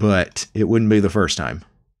 but it wouldn't be the first time.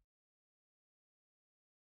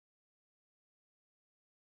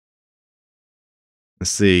 Let's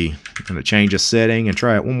see. I'm going to change a setting and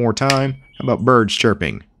try it one more time. How about birds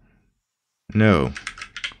chirping? No.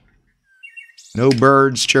 No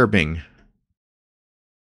birds chirping.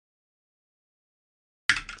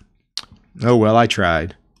 Oh, well, I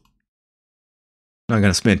tried. Not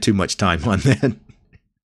going to spend too much time on that.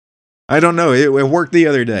 I don't know. It worked the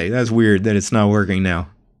other day. That's weird that it's not working now.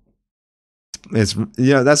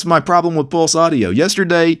 That's my problem with Pulse Audio.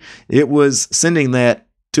 Yesterday, it was sending that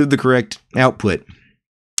to the correct output.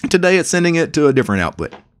 Today, it's sending it to a different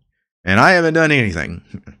output. And I haven't done anything.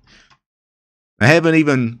 I haven't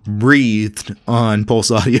even breathed on Pulse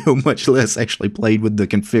Audio, much less actually played with the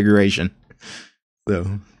configuration.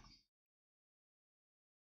 So,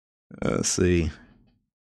 let's see.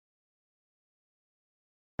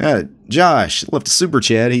 Josh left a super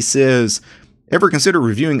chat. He says, ever consider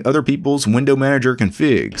reviewing other people's window manager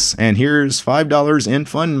configs? And here's $5 in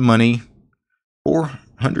fund money,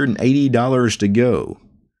 $480 to go.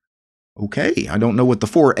 Okay, I don't know what the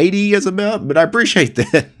 480 is about, but I appreciate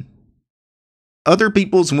that. Other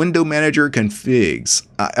people's window manager configs.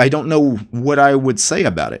 I don't know what I would say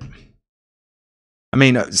about it. I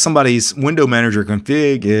mean, somebody's window manager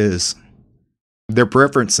config is their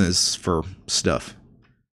preferences for stuff.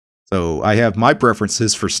 So I have my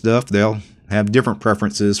preferences for stuff. They'll have different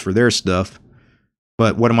preferences for their stuff.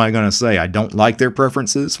 But what am I going to say? I don't like their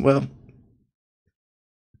preferences? Well,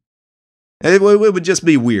 it would just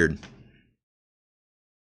be weird.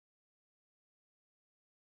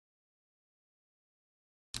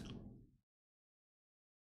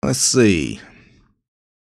 Let's see.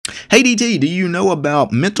 Hey DT, do you know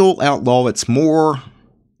about Mental Outlaw? It's more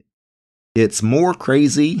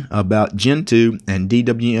crazy about Gen2 and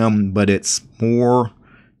DWM, but it's more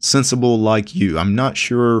sensible like you. I'm not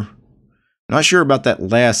sure about that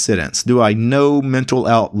last sentence. Do I know Mental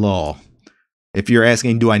Outlaw? If you're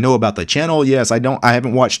asking, do I know about the channel? Yes, I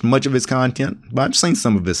haven't watched much of his content, but I've seen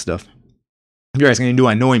some of his stuff. If you're asking, do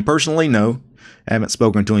I know him personally? No, I haven't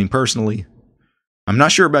spoken to him personally. I'm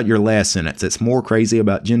not sure about your last sentence. It's more crazy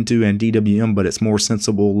about Gen2 and DWM, but it's more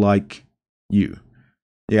sensible like you.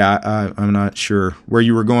 Yeah, I'm not sure where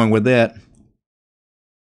you were going with that.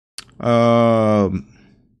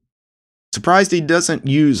 Surprised he doesn't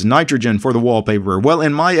use nitrogen for the wallpaper. Well,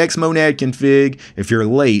 in my XMonad config, if you're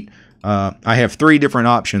late, I have 3 different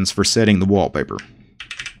options for setting the wallpaper.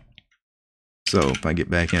 So if I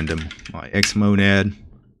get back into my XMonad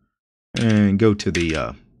and go to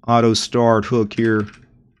the auto start hook here.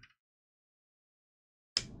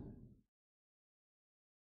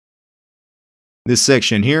 This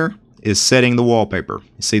section here is setting the wallpaper.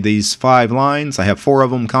 You see these 5 lines? I have 4 of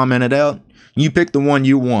them commented out. You pick the one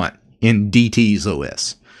you want in DT's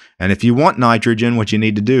OS. And if you want nitrogen, what you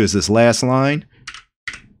need to do is this last line,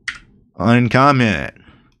 uncomment.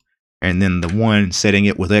 And then the one setting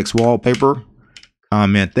it with X wallpaper,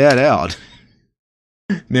 comment that out.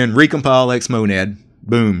 Then recompile Xmonad.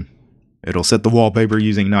 Boom. It'll set the wallpaper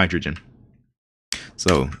using nitrogen.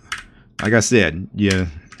 So, like I said, yeah,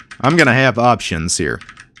 I'm going to have options here.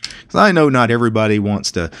 Because I know not everybody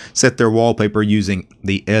wants to set their wallpaper using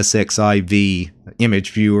the SXIV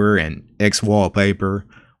image viewer and X wallpaper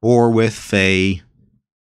or with Fay.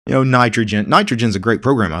 You know, nitrogen. Nitrogen's a great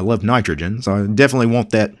program. I love nitrogen. So I definitely want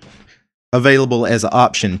that available as an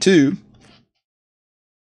option too.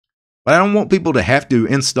 But I don't want people to have to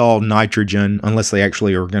install nitrogen unless they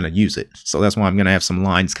actually are going to use it. So that's why I'm going to have some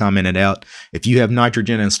lines commented out. If you have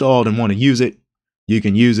nitrogen installed and want to use it, you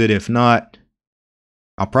can use it. If not,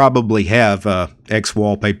 I'll probably have X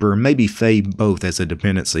wallpaper, maybe Fay both as a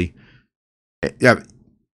dependency. Yeah,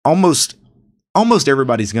 almost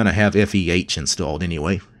everybody's going to have FEH installed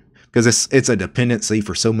anyway, because it's a dependency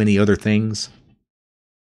for so many other things.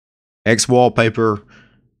 X wallpaper,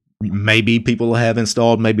 maybe people will have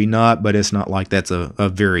installed, maybe not, but it's not like that's a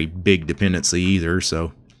very big dependency either,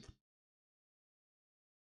 so.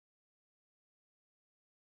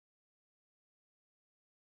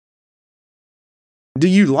 Do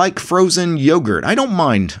you like frozen yogurt? I don't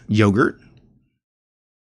mind yogurt.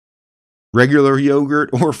 Regular yogurt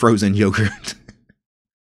or frozen yogurt.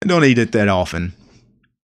 I don't eat it that often.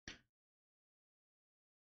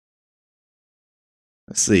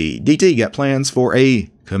 Let's see. DT got plans for a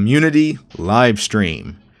community live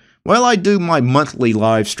stream. Well, I do my monthly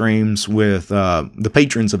live streams with the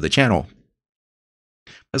patrons of the channel.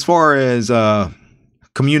 As far as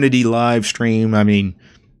community live stream, I mean,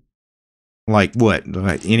 like what?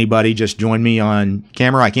 Anybody just join me on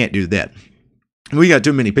camera? I can't do that. We got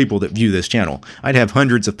too many people that view this channel. I'd have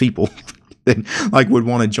hundreds of people that like would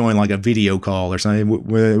want to join like a video call or something.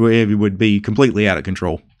 It would be completely out of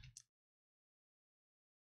control.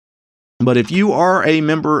 But if you are a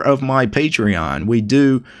member of my Patreon, we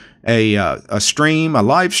do a stream, a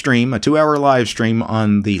live stream, a 2-hour live stream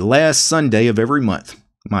on the last Sunday of every month.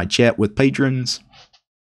 My chat with patrons.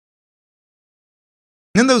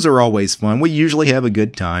 And those are always fun. We usually have a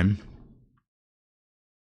good time.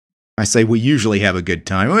 I say we usually have a good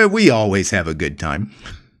time. Well, we always have a good time.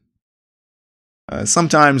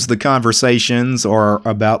 Sometimes the conversations are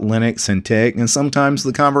about Linux and tech, and sometimes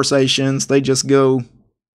the conversations, they just go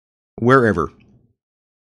wherever.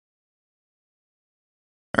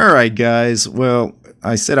 Alright guys, well,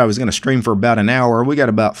 I said I was going to stream for about an hour. We got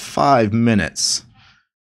about 5 minutes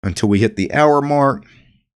until we hit the hour mark.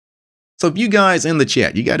 So if you guys in the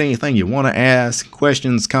chat, you got anything you want to ask,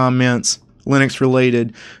 questions, comments, Linux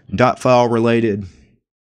related, .file related,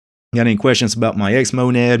 got any questions about my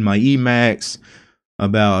XMonad, my Emacs,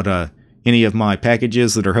 about any of my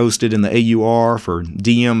packages that are hosted in the AUR for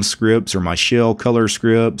DM scripts or my shell color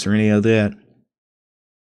scripts or any of that,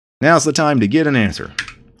 now's the time to get an answer.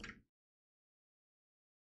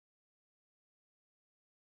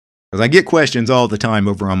 Because I get questions all the time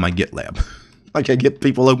over on my GitLab. Like I get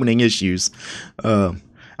people opening issues.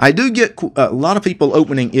 I do get a lot of people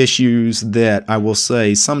opening issues that I will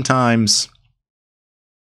say sometimes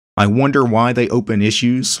I wonder why they open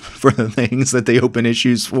issues for the things that they open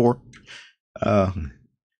issues for.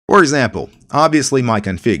 For example, obviously my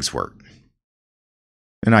configs work.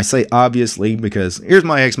 And I say obviously because here's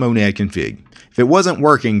my Xmonad config. If it wasn't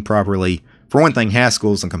working properly, for one thing,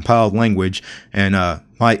 Haskell's a compiled language, and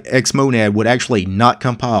my Xmonad would actually not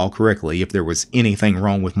compile correctly if there was anything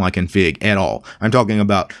wrong with my config at all. I'm talking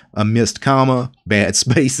about a missed comma, bad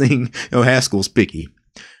spacing. Haskell's picky.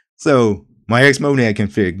 So my Xmonad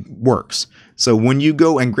config works. So when you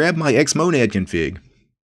go and grab my Xmonad config,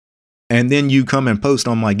 and then you come and post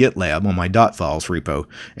on my GitLab, on my .files repo,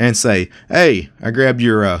 and say, hey, I grabbed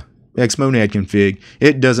your Xmonad config,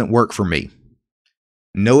 it doesn't work for me.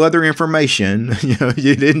 No other information.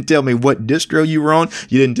 You didn't tell me what distro you were on.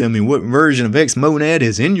 You didn't tell me what version of Xmonad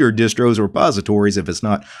is in your distro's repositories if it's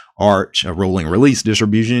not Arch, a rolling release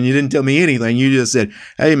distribution. You didn't tell me anything. You just said,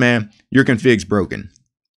 hey man, your config's broken.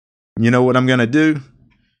 You know what I'm going to do?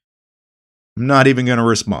 I'm not even going to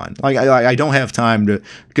respond. Like I don't have time to,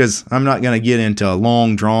 because I'm not going to get into a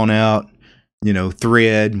long drawn out,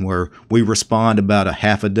 thread where we respond about a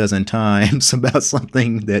half a dozen times about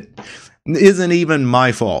something that isn't even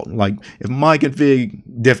my fault. Like if my config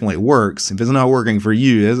definitely works, if it's not working for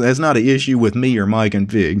you, that's not an issue with me or my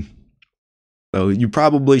config. So you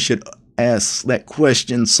probably should ask that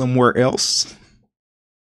question somewhere else.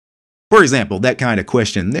 For example, that kind of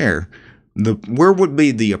question there, where would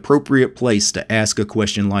be the appropriate place to ask a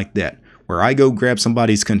question like that? Where I go grab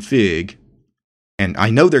somebody's config, and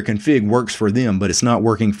I know their config works for them, but it's not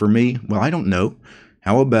working for me? Well, I don't know.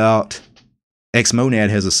 How about Xmonad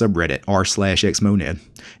has a subreddit, r/Xmonad.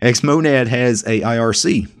 Xmonad has a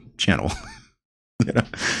IRC channel.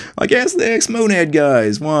 Like ask the Xmonad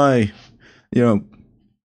guys why,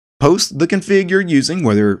 post the config you're using,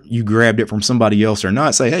 whether you grabbed it from somebody else or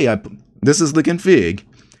not. Say, hey, this is the config.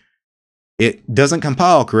 It doesn't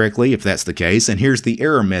compile correctly if that's the case, and here's the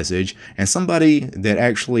error message. And somebody that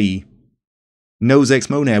actually knows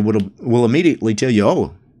Xmonad will immediately tell you,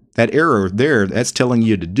 oh, that error there, that's telling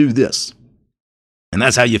you to do this. And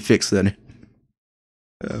that's how you fix that.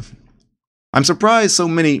 I'm surprised so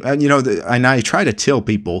many, and I try to tell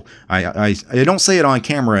people, I don't say it on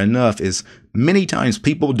camera enough, is many times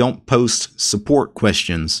people don't post support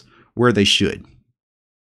questions where they should.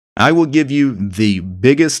 I will give you the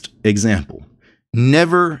biggest example.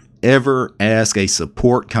 Never, ever ask a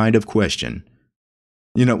support kind of question.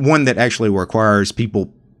 One that actually requires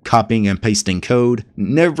people copying and pasting code.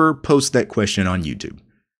 Never post that question on YouTube.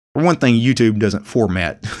 For one thing, YouTube doesn't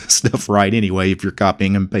format stuff right anyway if you're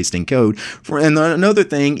copying and pasting code. And another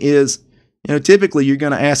thing is, typically you're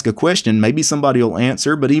going to ask a question, maybe somebody will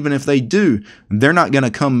answer, but even if they do, they're not going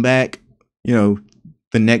to come back,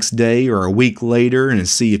 the next day or a week later and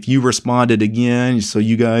see if you responded again, so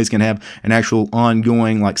you guys can have an actual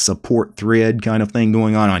ongoing like support thread kind of thing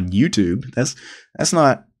going on YouTube. That's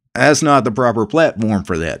not the proper platform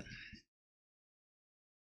for that.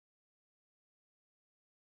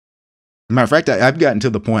 Matter of fact, I've gotten to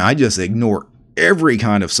the point I just ignore every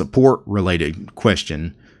kind of support related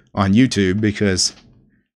question on YouTube because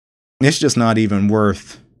it's just not even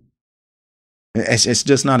worth. It's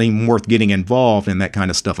just not even worth getting involved in that kind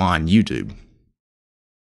of stuff on YouTube.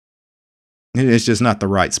 It's just not the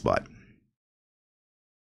right spot.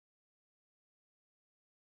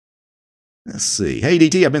 Let's see. Hey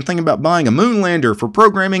DT, I've been thinking about buying a moonlander for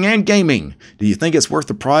programming and gaming. Do you think it's worth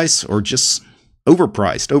the price or just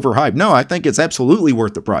overpriced, overhyped? No, I think it's absolutely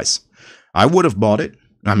worth the price. I would have bought it.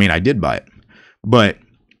 I mean, I did buy it. But,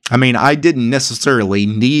 I didn't necessarily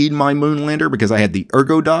need my moonlander because I had the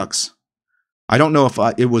Ergo docs. I don't know if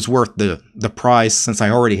it was worth the price since I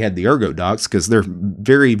already had the Ergo docks, because they're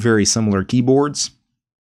very, very similar keyboards.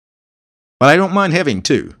 But I don't mind having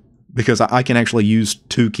two, because I can actually use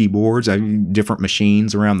two keyboards. I have different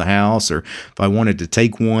machines around the house, or if I wanted to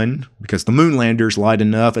take one, because the Moonlander's light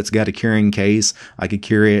enough, it's got a carrying case. I could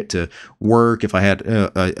carry it to work if I had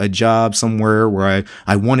a job somewhere where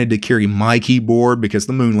I wanted to carry my keyboard, because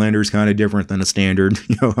the Moonlander's kind of different than a standard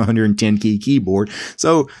 110 key keyboard.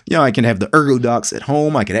 So I can have the Ergo docks at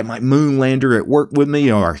home. I could have my Moonlander at work with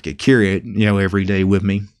me, or I could carry it every day with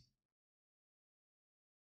me.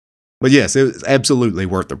 But yes, it was absolutely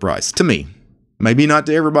worth the price to me. Maybe not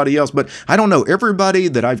to everybody else, but I don't know. Everybody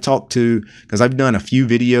that I've talked to, because I've done a few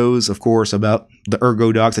videos, of course, about the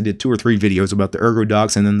Ergo docks. I did 2 or 3 videos about the Ergo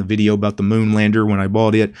docks, and then the video about the Moonlander when I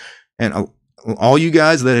bought it. And all you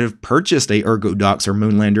guys that have purchased a Ergo docks or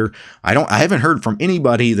Moonlander, I haven't heard from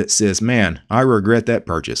anybody that says, "Man, I regret that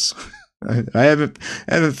purchase." I haven't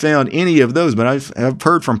found any of those, but I've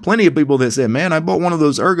heard from plenty of people that said, "Man, I bought one of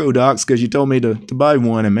those Ergo docks because you told me to buy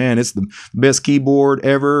one, and man, it's the best keyboard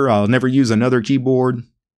ever. I'll never use another keyboard."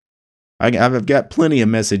 I've got plenty of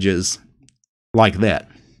messages like that.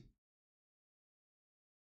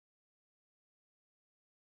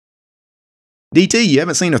 DT, you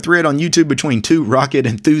haven't seen a thread on YouTube between 2 rocket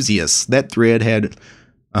enthusiasts. That thread had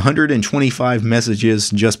 125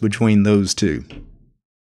 messages just between those two.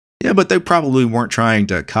 Yeah, but they probably weren't trying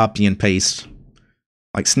to copy and paste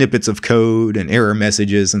like snippets of code and error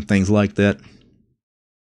messages and things like that.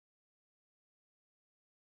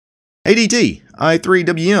 ADT,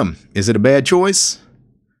 i3WM, is it a bad choice?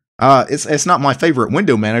 It's not my favorite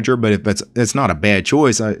window manager, but if it's not a bad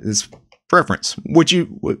choice. It's preference. What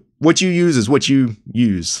you use is what you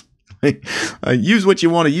use. Use what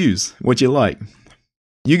you want to use, what you like.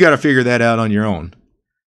 You got to figure that out on your own.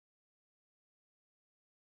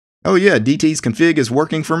 Oh yeah, DT's config is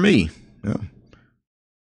working for me.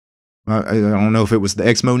 I don't know if it was the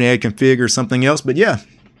XMonad config or something else, but yeah.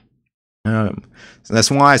 So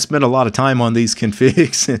that's why I spent a lot of time on these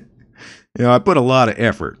configs. I put a lot of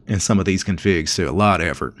effort in some of these configs too, a lot of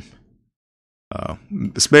effort.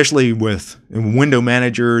 Especially with window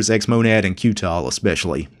managers, XMonad, and Qtile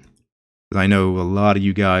especially. I know a lot of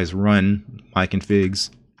you guys run my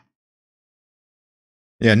configs.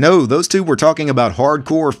 Yeah, no, those two were talking about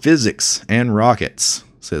hardcore physics and rockets,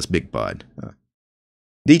 says Big Pod.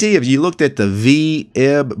 DT, have you looked at the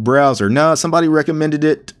VEB browser? No, somebody recommended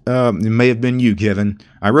it. It may have been you, Kevin.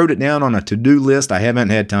 I wrote it down on a to-do list. I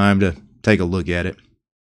haven't had time to take a look at it.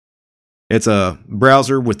 It's a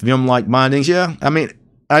browser with Vim-like bindings. Yeah, I mean,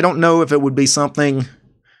 I don't know if it would be something...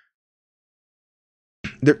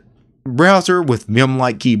 Browser with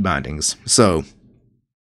Vim-like key bindings. So,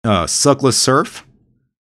 Suckless Surf,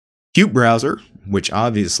 Qt Browser, which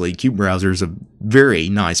obviously Qt Browser is a very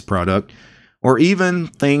nice product, or even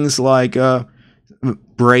things like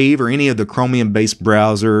Brave or any of the Chromium-based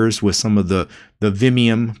browsers with some of the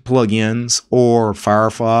Vimium plugins, or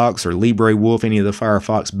Firefox or LibreWolf, any of the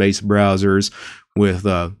Firefox-based browsers with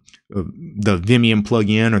the Vimium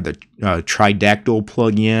plugin or the Tridactyl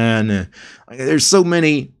plugin. There's so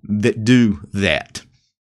many that do that.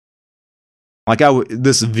 Like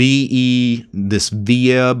this VEB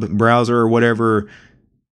browser or whatever,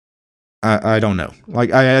 I don't know.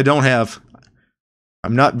 Like I'm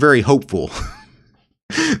not very hopeful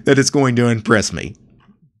that it's going to impress me.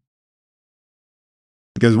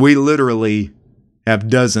 Because we literally have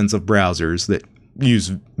dozens of browsers that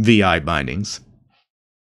use VI bindings.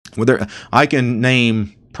 Well, I can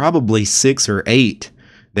name probably 6 or 8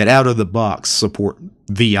 that out of the box support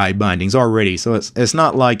VI bindings already. So it's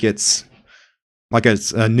not like it's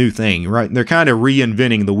a new thing, right? They're kind of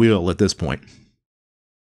reinventing the wheel at this point.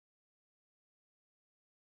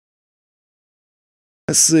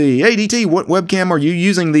 Let's see. ADT, what webcam are you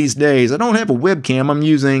using these days? I don't have a webcam. I'm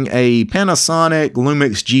using a Panasonic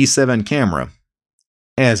Lumix G7 camera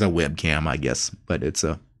as a webcam, I guess. But it's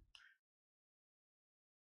a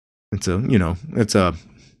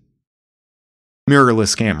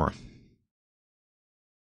mirrorless camera.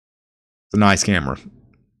 It's a nice camera.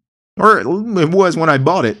 Or it was when I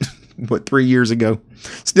bought it, 3 years ago.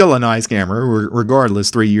 Still a nice camera, regardless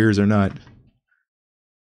 3 years or not.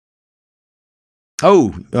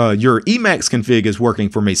 Oh, your Emacs config is working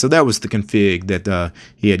for me. So that was the config that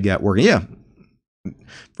he had got working. Yeah.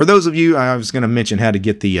 For those of you, I was going to mention how to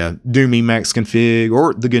get the Doom Emacs config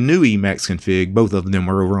or the GNU Emacs config. Both of them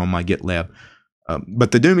are over on my GitLab.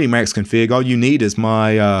 But the Doom Emacs config, all you need is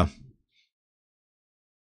my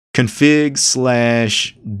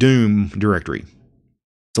config/Doom directory.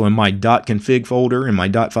 So in my .config folder, in my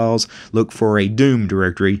 .files, look for a Doom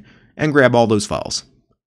directory, and grab all those files.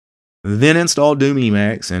 Then install Doom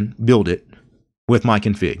Emacs and build it with my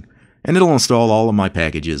config. And it'll install all of my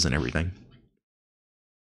packages and everything.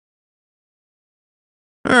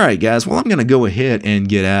 Alright guys, well I'm going to go ahead and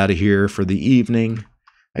get out of here for the evening.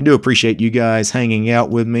 I do appreciate you guys hanging out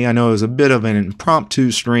with me. I know it was a bit of an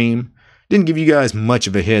impromptu stream. Didn't give you guys much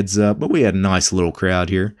of a heads up, but we had a nice little crowd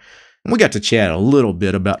here. And we got to chat a little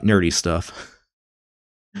bit about nerdy stuff.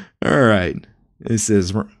 Alright, it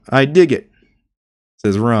says, I dig it. It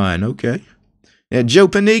says Ryan, okay. And Joe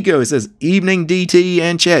Panico, it says, evening DT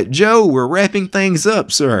and chat. Joe, we're wrapping things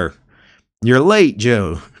up, sir. You're late,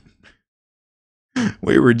 Joe.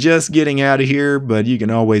 We were just getting out of here, but you can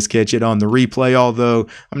always catch it on the replay, although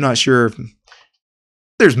I'm not sure if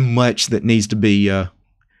there's much that needs to be,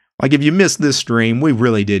 like if you missed this stream, we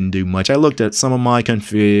really didn't do much. I looked at some of my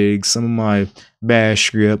configs, some of my bash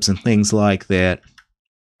scripts and things like that,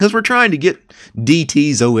 because we're trying to get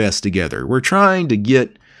DT's OS together. We're trying to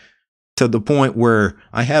get to the point where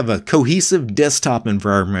I have a cohesive desktop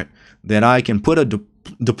environment that I can put a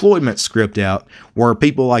deployment script out where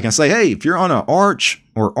people, I can say, hey, if you're on an Arch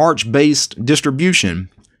or Arch-based distribution,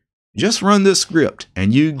 just run this script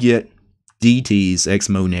and you get DT's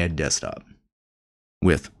XMonad desktop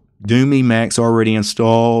with Doom Emacs already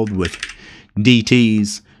installed, with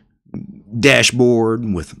DT's dashboard,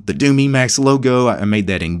 with the Doom Emacs logo. I made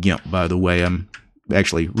that in GIMP, by the way. I'm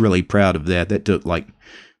actually really proud of that. That took like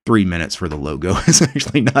 3 minutes for the logo. It's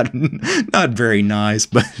actually not very nice,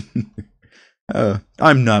 but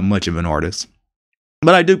I'm not much of an artist.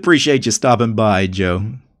 But I do appreciate you stopping by,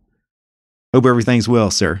 Joe. Hope everything's well,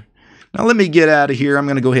 sir. Now let me get out of here. I'm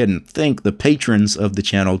going to go ahead and thank the patrons of the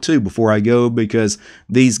channel too before I go, because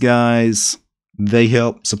these guys, they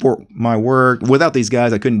help support my work. Without these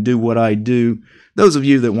guys, I couldn't do what I do. Those of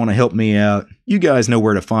you that want to help me out, you guys know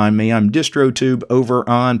where to find me. I'm DistroTube over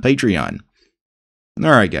on Patreon. All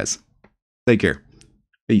right, guys. Take care.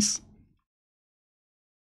 Peace.